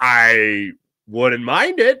go, I wouldn't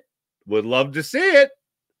mind it. Would love to see it.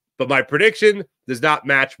 But my prediction does not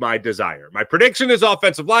match my desire. My prediction is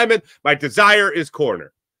offensive lineman. My desire is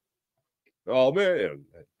corner. Oh, man.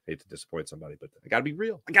 I hate to disappoint somebody, but I got to be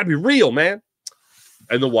real. I got to be real, man.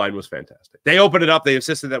 And the wine was fantastic. They opened it up. They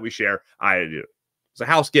insisted that we share. I do. It's a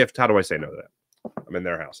house gift. How do I say no to that? I'm in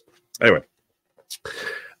their house. Anyway.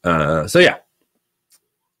 So, yeah.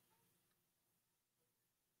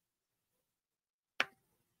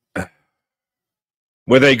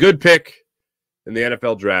 With a good pick in the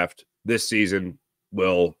NFL draft, this season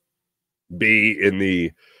will be in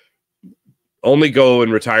the only go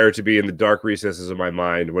and retire to be in the dark recesses of my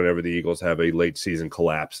mind whenever the Eagles have a late season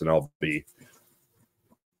collapse, and I'll be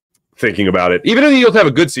thinking about it. Even if the Eagles have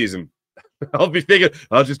a good season, I'll be thinking,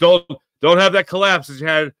 I'll just don't have that collapse as you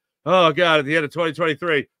had, oh, God, at the end of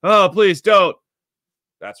 2023. Oh, please don't.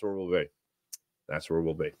 That's where we'll be. That's where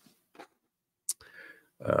we'll be.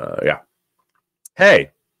 Yeah.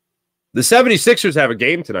 Hey, the 76ers have a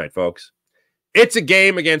game tonight, folks. It's a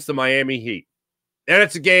game against the Miami Heat. And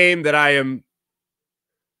it's a game that I am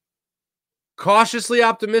cautiously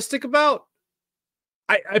optimistic about.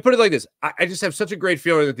 I put it like this. I just have such a great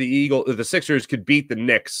feeling that the Sixers could beat the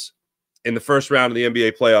Knicks in the first round of the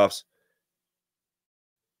NBA playoffs.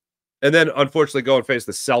 And then, unfortunately, go and face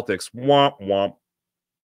the Celtics. Womp, womp.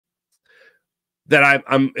 That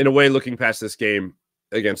I'm, in a way, looking past this game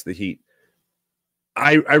against the Heat.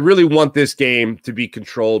 I really want this game to be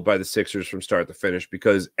controlled by the Sixers from start to finish,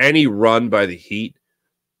 because any run by the Heat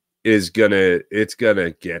it's gonna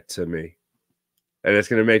get to me. And it's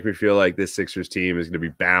going to make me feel like this Sixers team is going to be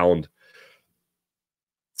bound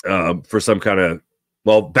for some kind of,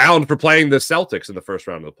 bound for playing the Celtics in the first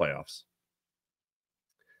round of the playoffs.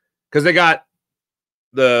 Because they got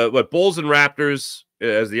the Bulls and Raptors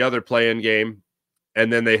as the other play-in game.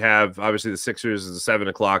 And then they have, obviously, the Sixers as a 7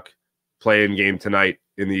 o'clock play-in game tonight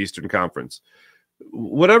in the Eastern Conference.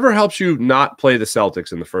 Whatever helps you not play the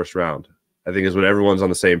Celtics in the first round, I think is what everyone's on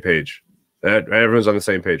the same page. Everyone's on the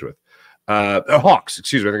same page with. Hawks,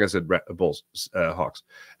 excuse me. I think I said Bulls. Hawks.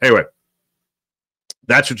 Anyway,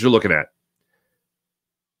 that's what you're looking at.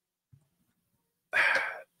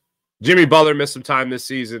 Jimmy Butler missed some time this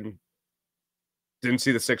season. Didn't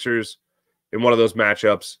see the Sixers in one of those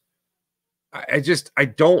matchups. I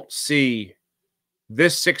don't see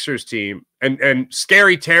this Sixers team, and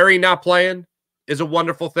Scary Terry not playing is a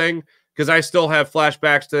wonderful thing, because I still have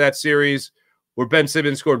flashbacks to that series where Ben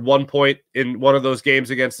Simmons scored 1 point in one of those games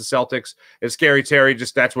against the Celtics, and Scary Terry,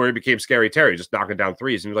 that's where he became Scary Terry, just knocking down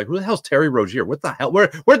threes. And you're like, who the hell's Terry Rozier? What the hell?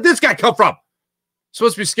 Where'd this guy come from? I'm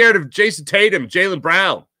supposed to be scared of Jason Tatum, Jaylen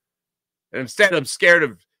Brown. And instead, I'm scared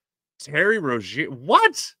of Terry Rozier.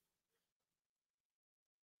 What?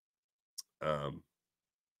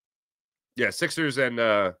 Yeah, Sixers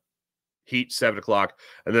and Heat, 7 o'clock,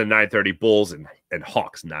 and then 9:30 Bulls and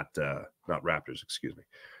Hawks, not Raptors, excuse me.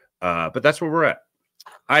 But that's where we're at.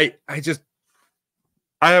 I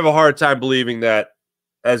have a hard time believing that,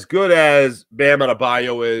 as good as Bam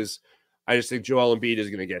Adebayo is, I just think Joel Embiid is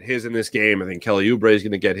going to get his in this game. I think Kelly Oubre is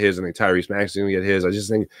going to get his. I think Tyrese Maxey is going to get his. I just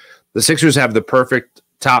think The Sixers have the perfect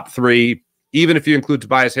top 3, even if you include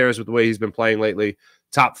Tobias Harris with the way he's been playing lately,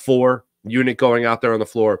 top 4 unit going out there on the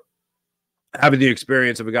floor. Having the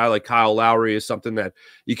experience of a guy like Kyle Lowry is something that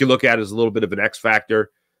you can look at as a little bit of an X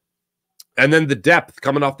factor. And then the depth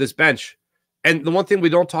coming off this bench. And the one thing we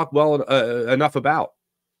don't talk enough about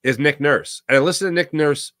is Nick Nurse. And I listened to Nick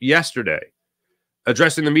Nurse yesterday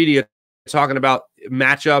addressing the media, talking about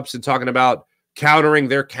matchups and talking about countering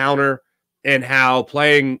their counter and how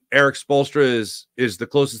playing Eric Spoelstra is the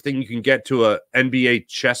closest thing you can get to a NBA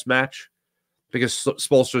chess match, because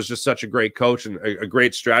Spoelstra is just such a great coach and a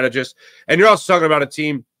great strategist. And you're also talking about a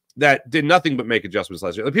team that did nothing but make adjustments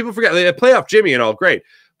last year. Like, people forget they had playoff Jimmy and all, great,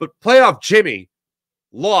 but playoff Jimmy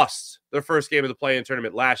lost their first game of the play-in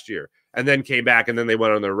tournament last year and then came back, and then they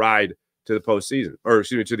went on their ride to the postseason, or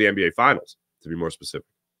excuse me, to the NBA Finals, to be more specific,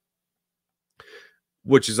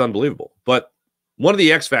 which is unbelievable. But one of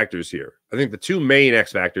the X factors here, I think the 2 main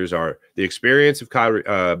X factors are the experience of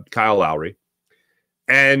Kyle Lowry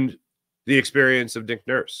and the experience of Nick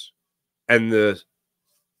Nurse and the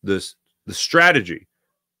strategy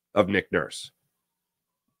of Nick Nurse.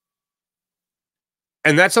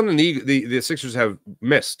 And that's something the Sixers have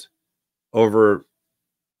missed over,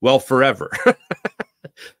 well, forever.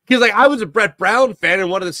 Because, like, I was a Brett Brown fan and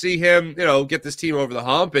wanted to see him, get this team over the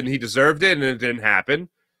hump, and he deserved it, and it didn't happen.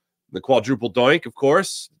 The quadruple doink, of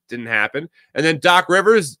course, didn't happen. And then Doc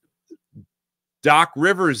Rivers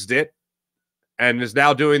did, and is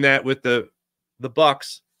now doing that with the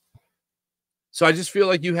Bucks. So I just feel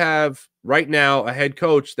like you have right now a head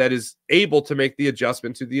coach that is able to make the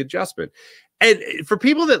adjustment to the adjustment. And for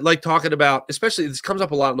people that like talking about, especially this comes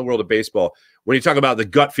up a lot in the world of baseball, when you talk about the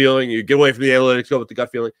gut feeling, you get away from the analytics, go with the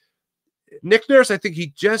gut feeling. Nick Nurse, I think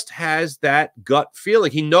he just has that gut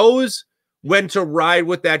feeling. He knows when to ride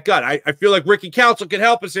with that gut. I feel like Ricky Council can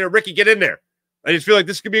help us here. Ricky, get in there. I just feel like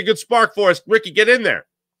this could be a good spark for us. Ricky, get in there.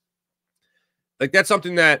 Like, that's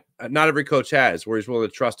something that not every coach has, where he's willing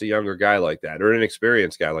to trust a younger guy like that or an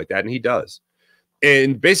experienced guy like that, and he does.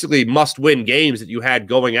 And basically must-win games that you had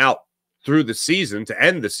going out through the season to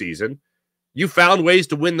end the season, you found ways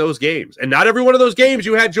to win those games. And not every one of those games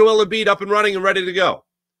you had Joel Embiid up and running and ready to go.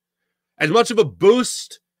 As much of a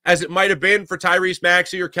boost as it might have been for Tyrese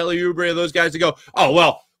Maxey or Kelly Oubre or those guys to go, oh,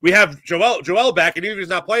 well, we have Joel back, and even if he's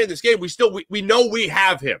not playing this game, we know we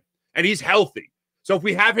have him, and he's healthy. So if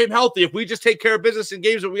we have him healthy, if we just take care of business in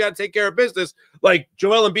games that we got to take care of business, like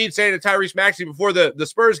Joel Embiid saying to Tyrese Maxey before the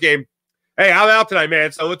Spurs game, hey, I'm out tonight,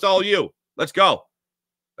 man, so it's all you. Let's go.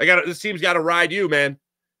 This team's got to ride you, man.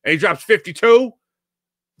 And he drops 52.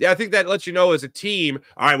 Yeah, I think that lets you know as a team,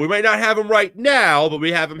 all right, we might not have him right now, but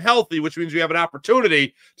we have him healthy, which means we have an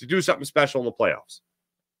opportunity to do something special in the playoffs.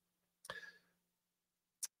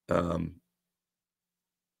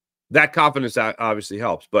 That confidence obviously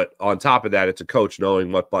helps. But on top of that, it's a coach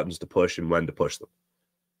knowing what buttons to push and when to push them.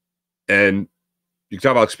 And you can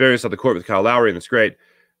talk about experience on the court with Kyle Lowry, and that's great.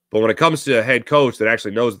 But when it comes to a head coach that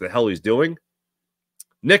actually knows what the hell he's doing,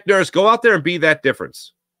 Nick Nurse, go out there and be that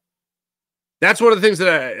difference. That's one of the things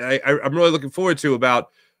that I'm really looking forward to about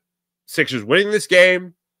Sixers winning this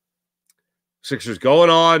game, Sixers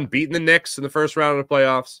going on, beating the Knicks in the first round of the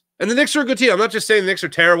playoffs. And the Knicks are a good team. I'm not just saying the Knicks are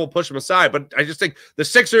terrible, push them aside, but I just think the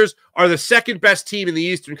Sixers are the second best team in the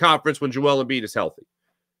Eastern Conference when Joel Embiid is healthy.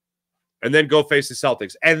 And then go face the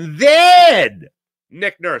Celtics. And then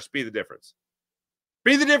Nick Nurse be the difference.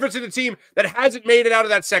 Be the difference in a team that hasn't made it out of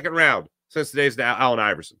that second round since today's Allen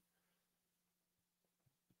Iverson.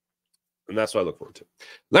 And that's what I look forward to.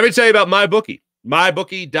 Let me tell you about MyBookie.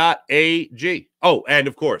 MyBookie.ag. Oh, and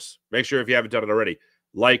of course, make sure if you haven't done it already,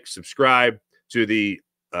 like, subscribe to the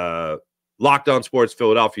Locked On Sports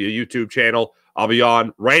Philadelphia YouTube channel. I'll be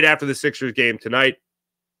on right after the Sixers game tonight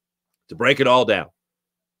to break it all down.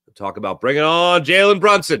 We'll talk about bringing on Jalen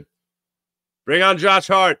Brunson. Bring on Josh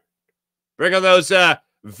Hart. Bring on those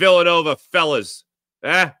Villanova fellas.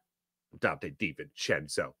 Dante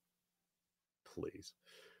DiVincenzo. Please.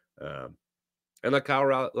 And let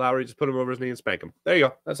Kyle Lowry just put him over his knee and spank him. There you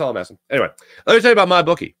go. That's all I'm asking. Anyway, let me tell you about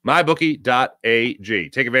MyBookie. MyBookie.ag.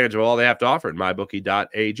 Take advantage of all they have to offer at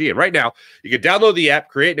MyBookie.ag. And right now, you can download the app,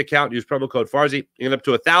 create an account, use promo code Farzy, and get up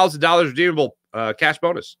to $1,000 redeemable cash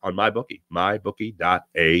bonus on MyBookie.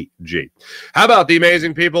 MyBookie.ag. How about the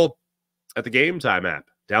amazing people at the Game Time app?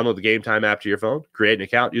 Download the Game Time app to your phone, create an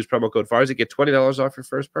account, use promo code Farzy, get $20 off your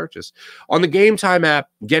first purchase. On the Game Time app,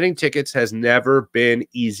 getting tickets has never been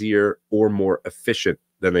easier or more efficient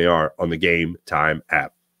than they are on the Game Time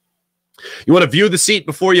app. You want to view the seat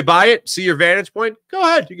before you buy it, see your vantage point? Go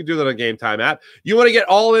ahead. You can do that on Game Time app. You want to get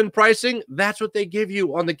all-in pricing? That's what they give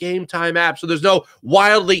you on the Game Time app. So there's no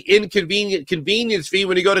wildly inconvenient convenience fee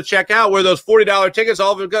when you go to check out where those $40 tickets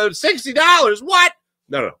all of them go to $60. What?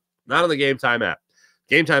 No. Not on the Game Time app.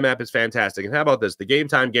 Game Time app is fantastic. And how about this? The Game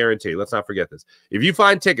Time guarantee. Let's not forget this. If you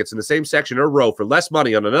find tickets in the same section or row for less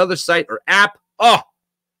money on another site or app,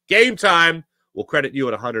 Game Time will credit you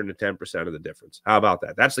at 110% of the difference. How about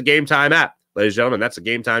that? That's the Game Time app, ladies and gentlemen. That's the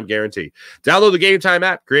Game Time guarantee. Download the Game Time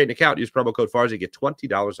app, create an account, use promo code FARZI, get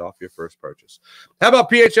 $20 off your first purchase. How about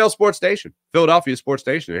PHL Sports Station? Philadelphia Sports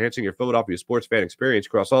Station, enhancing your Philadelphia sports fan experience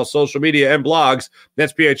across all social media and blogs.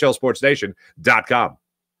 That's PHLSportsStation.com.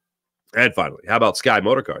 And finally, how about Sky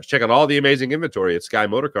Motorcars? Check out all the amazing inventory at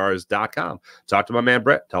SkyMotorcars.com. Talk to my man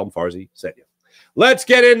Brett. Tell him Farzi sent you. Let's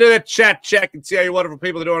get into the chat check and see how you wonderful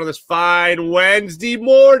people are doing on this fine Wednesday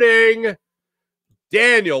morning.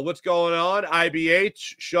 Daniel, what's going on?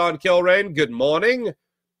 IBH, Sean Kilrain, good morning.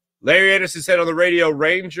 Larry Anderson said on the radio,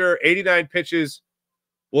 Ranger, 89 pitches.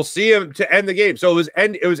 We'll see him to end the game. So it was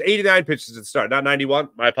 89 pitches at the start, not 91.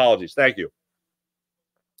 My apologies. Thank you.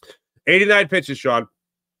 89 pitches, Sean.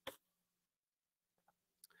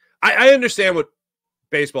 I understand what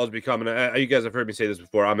baseball is becoming. You guys have heard me say this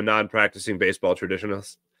before. I'm a non-practicing baseball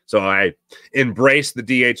traditionalist. So I embrace the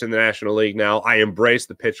DH in the National League now. I embrace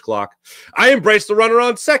the pitch clock. I embrace the runner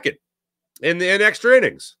on second in extra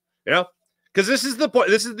innings. You know, because this is the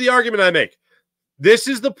point. This is the argument I make. This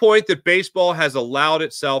is the point that baseball has allowed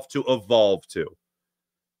itself to evolve to.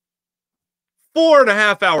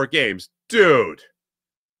 4.5-hour games, dude.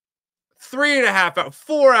 3.5 hour,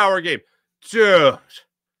 4-hour game, dude.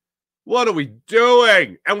 What are we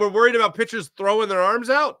doing? And we're worried about pitchers throwing their arms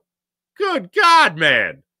out? Good God,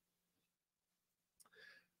 man.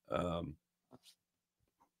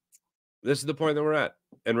 This is the point that we're at.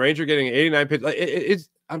 And Ranger getting 89 pitches.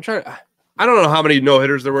 I don't know how many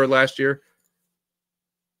no-hitters there were last year.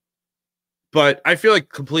 But I feel like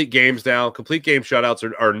complete games now, complete game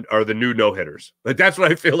shutouts are the new no-hitters. Like, that's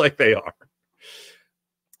what I feel like they are.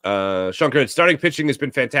 Sean Curran, starting pitching has been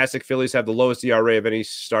fantastic. Phillies have the lowest ERA of any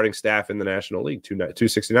starting staff in the National League,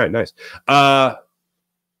 269. Nice. Yeah,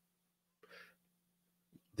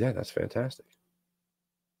 that's fantastic.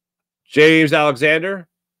 James Alexander,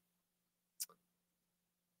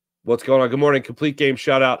 what's going on? Good morning. Complete game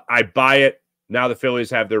shutout. I buy it. Now the Phillies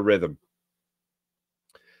have their rhythm.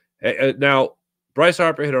 Now, Bryce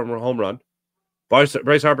Harper hit a home run.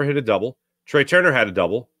 Bryce Harper hit a double. Trey Turner had a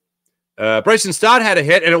double. Bryson Stott had a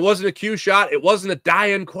hit, and it wasn't a cue shot. It wasn't a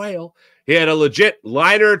Diane Quayle. He had a legit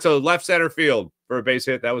liner to left center field for a base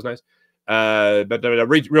hit. That was nice. But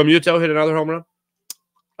Real Muto hit another home run.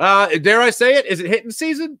 Dare I say it? Is it hitting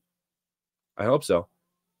season? I hope so.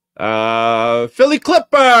 Philly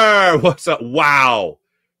Clipper. What's up? Wow.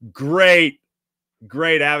 Great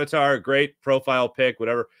avatar. Great profile pic,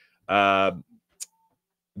 whatever.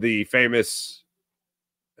 The famous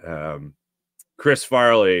Chris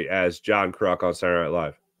Farley as John Kruk on Saturday Night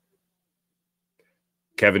Live.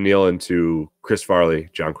 Kevin Nealon to Chris Farley,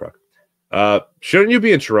 John Kruk. Shouldn't you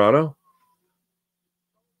be in Toronto?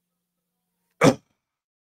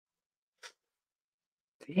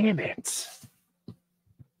 Damn it.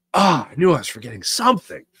 I knew I was forgetting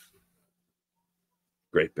something.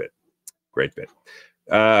 Great bit.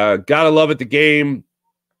 Gotta love it. The game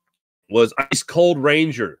was ice cold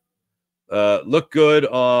Ranger. Look good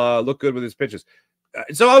with his pitches.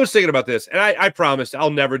 So I was thinking about this, and I promised I'll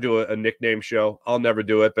never do a nickname show. I'll never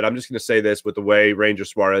do it, but I'm just going to say this with the way Ranger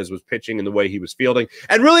Suarez was pitching and the way he was fielding.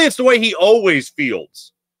 And really, it's the way he always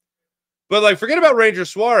fields. But, like, forget about Ranger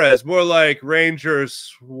Suarez. More like Ranger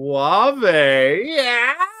Suave.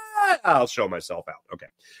 Yeah. I'll show myself out. Okay.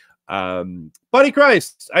 Buddy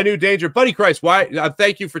Christ. I knew danger. Buddy Christ. Why?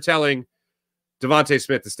 Thank you for telling Devontae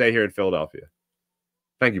Smith to stay here in Philadelphia.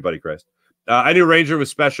 Thank you, Buddy Christ. I knew Ranger was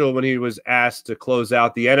special when he was asked to close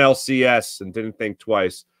out the NLCS and didn't think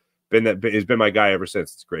twice. He's been my guy ever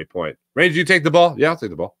since. It's a great point. Ranger, you take the ball? Yeah, I'll take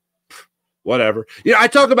the ball. Whatever. Yeah, I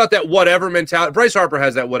talk about that whatever mentality. Bryce Harper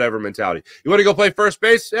has that whatever mentality. You want to go play first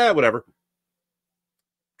base? Yeah, whatever.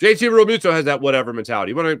 JT Realmuto has that whatever mentality.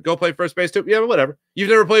 You want to go play first base too? Yeah, whatever. You've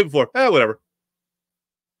never played before? Yeah, whatever.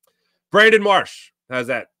 Brandon Marsh has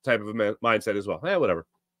that type of a mindset as well. Yeah, whatever.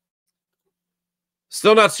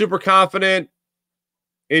 Still not super confident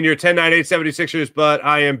in your 10-9-8 76ers, but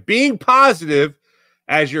I am being positive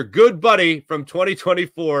as your good buddy from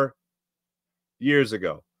 2024 years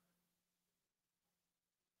ago.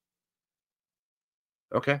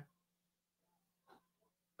 Okay.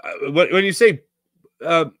 When you say,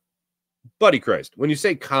 Buddy Christ, when you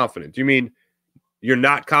say confident, do you mean You're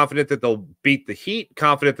not confident that they'll beat the Heat,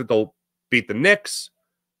 confident that they'll beat the Knicks.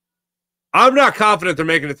 I'm not confident they're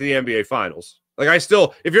making it to the NBA Finals. Like, I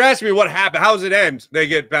still, if you're asking me what happened, how does it end? They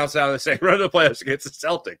get bounced out of the second round of the playoffs against the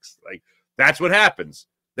Celtics. Like, that's what happens.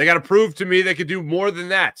 They got to prove to me they could do more than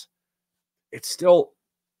that. It's still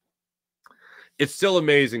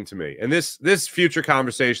amazing to me. And this future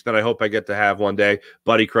conversation that I hope I get to have one day,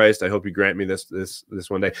 buddy Christ, I hope you grant me this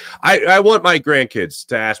one day. I want my grandkids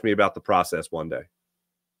to ask me about the process one day.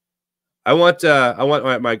 I want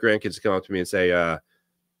my grandkids to come up to me and say,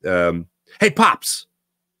 hey, Pops.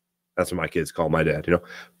 That's what my kids call my dad,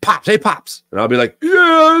 Pops, hey, Pops. And I'll be like,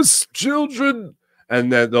 yes, children.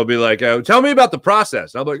 And then they'll be like, tell me about the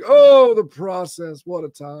process. And I'll be like, oh, the process. What a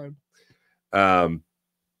time.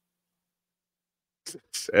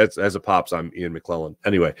 As a Pops, I'm Ian McClellan.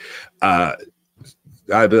 Anyway, I'd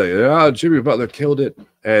be like, oh, Jimmy Butler killed it.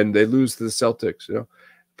 And they lose to the Celtics,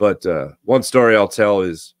 But one story I'll tell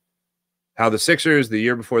is how the Sixers, the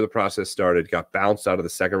year before the process started, got bounced out of the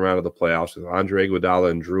second round of the playoffs with Andre Iguodala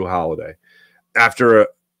and Drew Holiday. After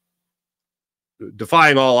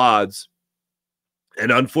defying all odds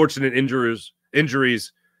and unfortunate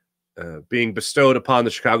injuries being bestowed upon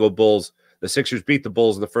the Chicago Bulls, the Sixers beat the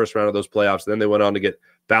Bulls in the first round of those playoffs. Then they went on to get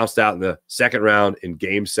bounced out in the second round in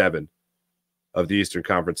Game 7 of the Eastern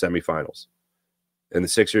Conference semifinals. And the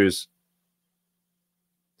Sixers,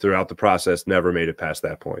 throughout the process, never made it past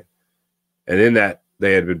that point. And in that,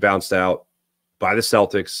 they had been bounced out by the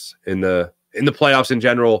Celtics in the playoffs in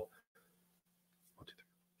general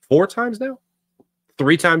 4 times now,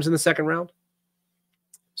 3 times in the second round.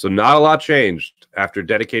 So not a lot changed after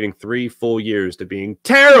dedicating 3 full years to being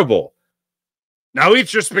terrible. Now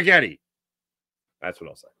eat your spaghetti. That's what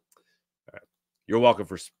I'll say. All right. You're welcome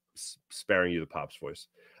for sparing you the Pops voice.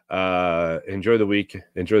 Enjoy the week.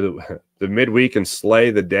 Enjoy the midweek and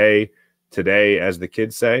slay the day today, as the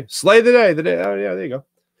kids say. Slay the day. Oh, yeah, there you go.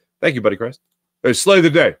 Thank you, buddy Christ. Slay the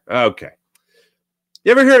day. Okay.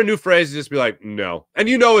 You ever hear a new phrase and just be like, no. And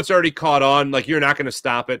it's already caught on. Like, you're not going to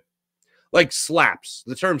stop it. Like slaps.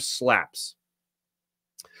 The term slaps.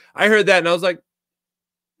 I heard that and I was like,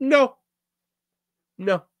 no.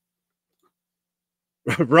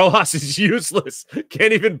 Rojas is useless.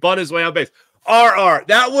 Can't even bunt his way on base.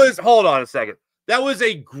 That was, hold on a second. That was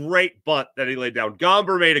a great bunt that he laid down.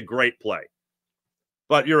 Gomber made a great play.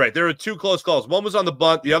 But you're right. There were 2 close calls. One was on the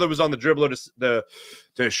bunt. The other was on the dribbler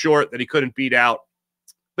to short that he couldn't beat out.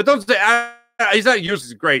 But don't say, he's not useless.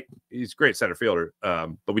 He's great. He's a great center fielder.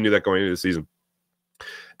 But we knew that going into the season.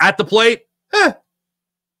 At the plate,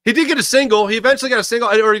 he did get a single. He eventually got a single,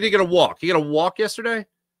 or he did get a walk. He got a walk yesterday.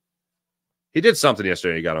 He did something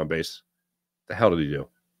yesterday. He got on base. The hell did he do?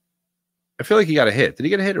 I feel like he got a hit. Did he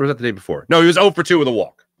get a hit, or was that the day before? No, he was 0 for 2 with a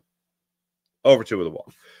walk. 0 for 2 with a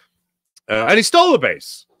walk. And he stole the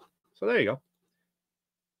base. So there you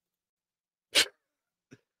go.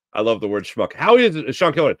 I love the word schmuck. Howie is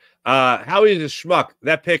Sean Killen. Howie is a schmuck.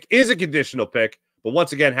 That pick is a conditional pick. But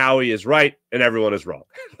once again, Howie is right and everyone is wrong.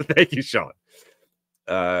 Thank you, Sean.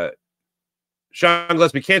 Sean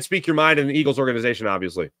Gillespie, can't speak your mind in the Eagles organization,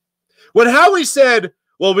 obviously. When Howie said,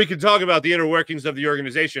 well, we can talk about the inner workings of the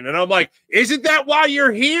organization. And I'm like, isn't that why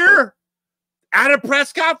you're here? At a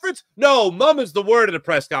press conference? No, mum is the word at a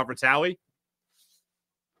press conference, Howie.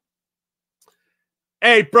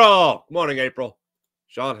 April. Morning, April.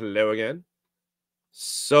 Sean, hello again.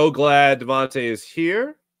 So glad Devontae is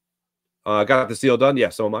here. Got this deal done? Yeah,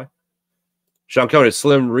 so am I. Sean Conan,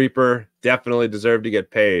 Slim Reaper, definitely deserved to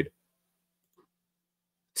get paid.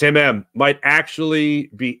 Tim M might actually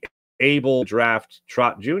be able to draft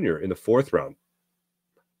Trot Jr. in the 4th round.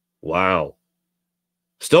 Wow.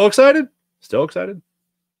 Still excited? Still excited?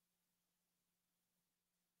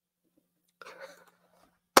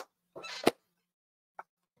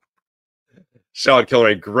 Sean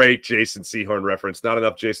Kilrain, great Jason Sehorn reference. Not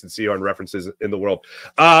enough Jason Sehorn references in the world.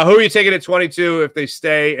 Who are you taking at 22 if they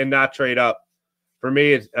stay and not trade up? For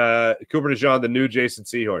me, it's Cooper DeJean, the new Jason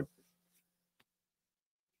Sehorn.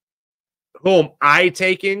 Who am I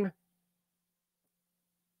taking?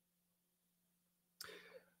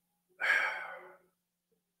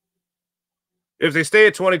 If they stay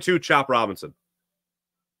at 22, Chop Robinson.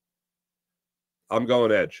 I'm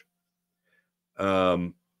going edge.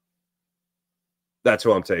 That's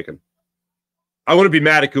who I'm taking. I wouldn't be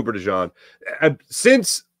mad at Cooper DeJean.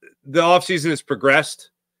 Since the offseason has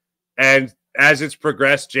progressed, and as it's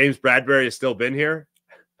progressed, James Bradbury has still been here.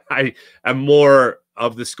 I am more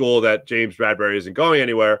of the school that James Bradbury isn't going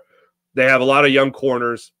anywhere. They have a lot of young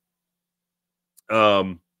corners.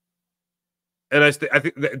 And I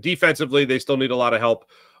think that defensively, they still need a lot of help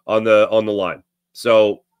on the line.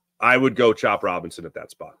 So I would go Chop Robinson at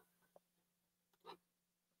that spot.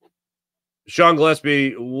 Sean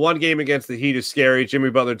Gillespie, one game against the Heat is scary. Jimmy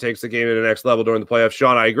Butler takes the game to the next level during the playoffs.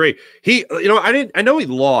 Sean, I agree. I know he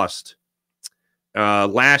lost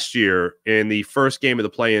last year in the first game of the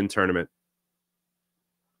play-in tournament.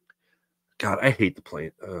 God, I hate the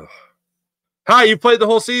play-in. Hi, you played the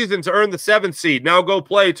whole season to earn the 7th seed. Now go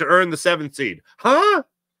play to earn the 7th seed. Huh?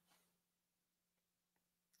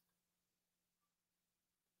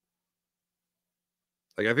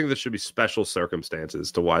 Like, I think there should be special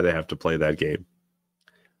circumstances to why they have to play that game.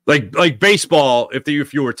 Like baseball,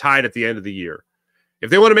 if you were tied at the end of the year.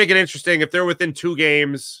 If they want to make it interesting, if they're within 2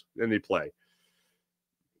 games, then they play.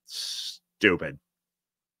 Stupid.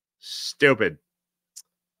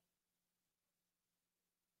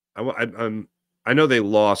 I know they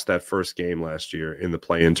lost that first game last year in the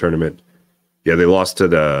play-in tournament. Yeah, they lost to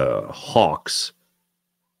the Hawks.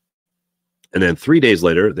 And then 3 days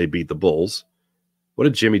later, they beat the Bulls. What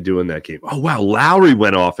did Jimmy do in that game? Oh, wow. Lowry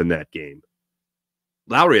went off in that game.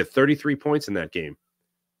 Lowry had 33 points in that game.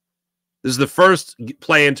 This is the first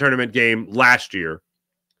play-in tournament game last year.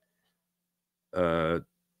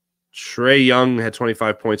 Trae Young had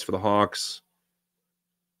 25 points for the Hawks.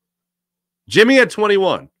 Jimmy had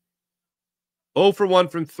 21. 0 for 1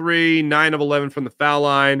 from 3, 9 of 11 from the foul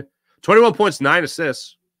line. 21 points, 9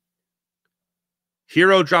 assists.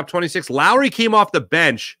 Hero dropped 26. Lowry came off the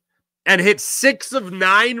bench and hit 6 of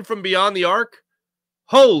 9 from beyond the arc.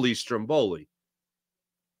 Holy Stromboli.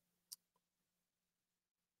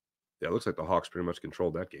 Yeah, it looks like the Hawks pretty much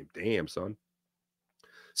controlled that game. Damn, son.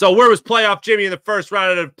 So where was playoff Jimmy in the first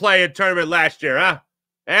round of the play-in tournament last year, huh?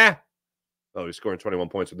 Oh, he's scoring 21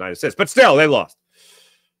 points with 9 assists. But still, they lost.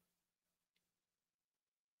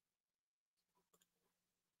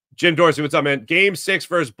 Jim Dorsey, what's up, man? Game 6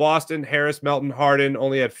 versus Boston. Harris, Melton, Harden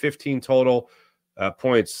only had 15 total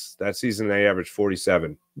points. That season, they averaged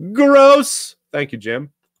 47. Gross. Thank you,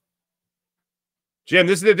 Jim. Jim,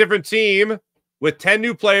 this is a different team with 10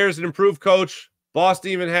 new players, an improved coach.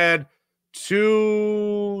 Boston even had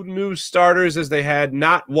 2 new starters as they had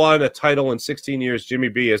not won a title in 16 years. Jimmy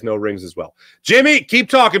B has no rings as well. Jimmy, keep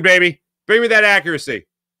talking, baby. Bring me that accuracy.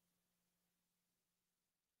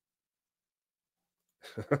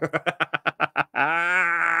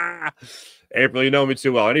 April, you know me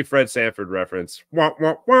too well. Any Fred Sanford reference? Oh,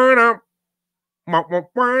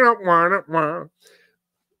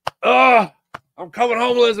 I'm coming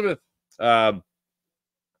home, Elizabeth. Yeah,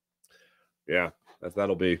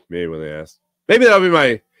 that'll be me when they ask. Maybe that'll be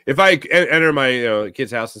my, if I enter my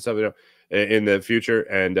kid's house and stuff, in the future,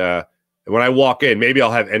 and when I walk in, maybe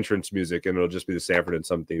I'll have entrance music, and it'll just be the Sanford and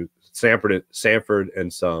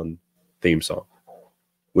Son theme song,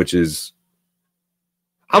 which is,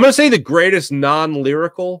 I'm going to say, the greatest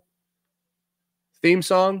non-lyrical theme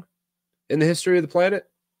song in the history of the planet.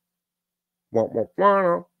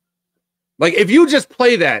 Like, if you just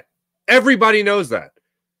play that, everybody knows that.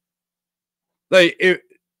 Like,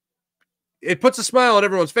 it puts a smile on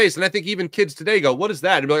everyone's face, and I think even kids today go, what is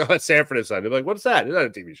that? And be like, oh, that's Sanford and Son. They're like, what is that? It's not a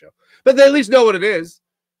TV show. But they at least know what it is.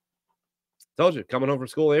 Told you, coming home from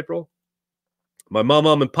school, April. My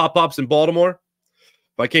mom and pop-ups in Baltimore.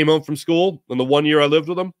 If I came home from school in the 1 year I lived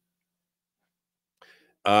with them,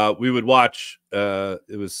 we would watch,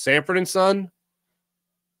 it was Sanford and Son.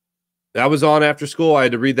 That was on after school. I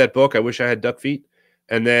had to read that book. I wish I had duck feet.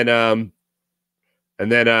 And then, yeah,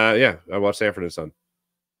 I watched Sanford and Son.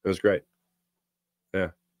 It was great. Yeah.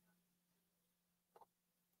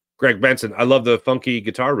 Greg Benson, I love the funky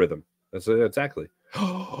guitar rhythm. That's exactly.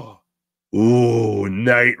 Ooh,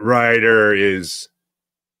 Knight Rider's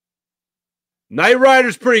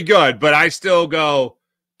pretty good, but I still go.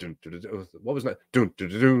 What was that?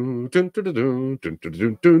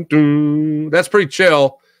 That's pretty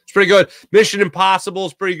chill. It's pretty good. Mission Impossible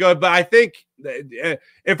is pretty good, but I think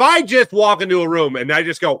if I just walk into a room and I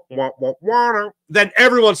just go, wah, wah, wah, then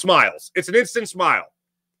everyone smiles. It's an instant smile.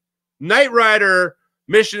 Knight Rider,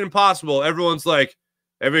 Mission Impossible, everyone's like,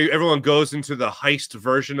 everyone goes into the heist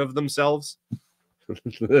version of themselves,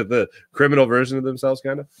 the criminal version of themselves,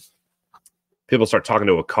 kind of. People start talking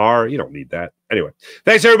to a car. You don't need that. Anyway,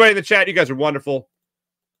 thanks everybody in the chat. You guys are wonderful.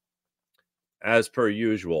 As per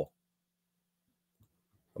usual.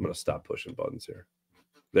 I'm going to stop pushing buttons here.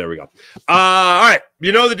 There we go. All right.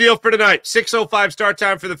 You know the deal for tonight. 6:05 start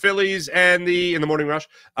time for the Phillies and in the morning rush.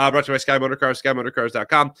 Brought to you by Sky Motor Cars,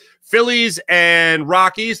 SkyMotorCars.com. Phillies and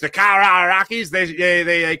Rockies, the Colorado Rockies,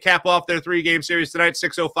 they cap off their 3-game series tonight.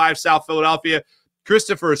 6:05 South Philadelphia.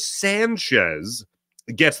 Christopher Sanchez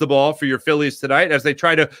gets the ball for your Phillies tonight as they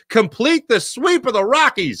try to complete the sweep of the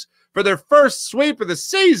Rockies for their first sweep of the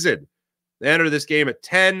season. They enter this game at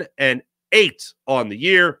 10-8 on the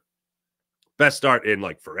year. Best start in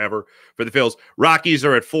like forever for the Phils. Rockies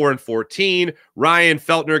are at 4-14. Ryan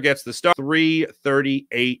Feltner gets the start.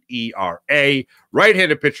 3.38 ERA.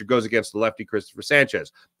 Right-handed pitcher goes against the lefty Christopher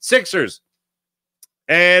Sanchez. Sixers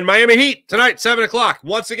and Miami Heat tonight, 7 o'clock.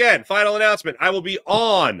 Once again, final announcement. I will be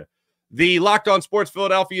on the Locked On Sports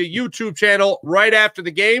Philadelphia YouTube channel right after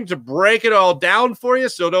the game to break it all down for you,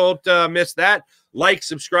 so don't miss that. Like,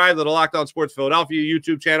 subscribe to the Locked On Sports Philadelphia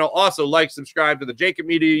YouTube channel. Also, like, subscribe to the Jacob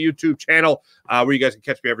Media YouTube channel, where you guys can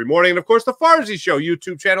catch me every morning. And, of course, the Farzy Show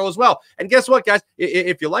YouTube channel as well. And guess what, guys?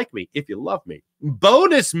 If you like me, if you love me,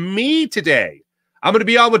 bonus me today. I'm going to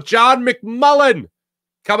be on with John McMullen.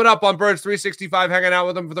 Coming up on Birds 365, hanging out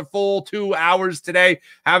with them for the full 2 hours today,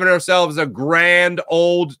 having ourselves a grand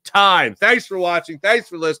old time. Thanks for watching. Thanks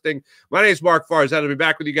for listening. My name is Mark Farzad. I'll be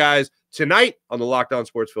back with you guys tonight on the Locked On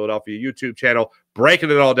Sports Philadelphia YouTube channel,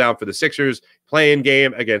 breaking it all down for the Sixers, playing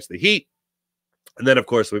game against the Heat. And then, of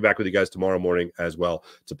course, we'll be back with you guys tomorrow morning as well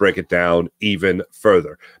to break it down even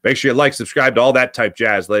further. Make sure you like, subscribe to all that type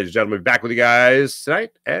jazz, ladies and gentlemen. Back with you guys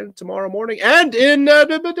tonight and tomorrow morning and in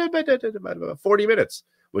 40 minutes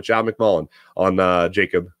with John McMullen on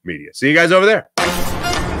Jacob Media. See you guys over there.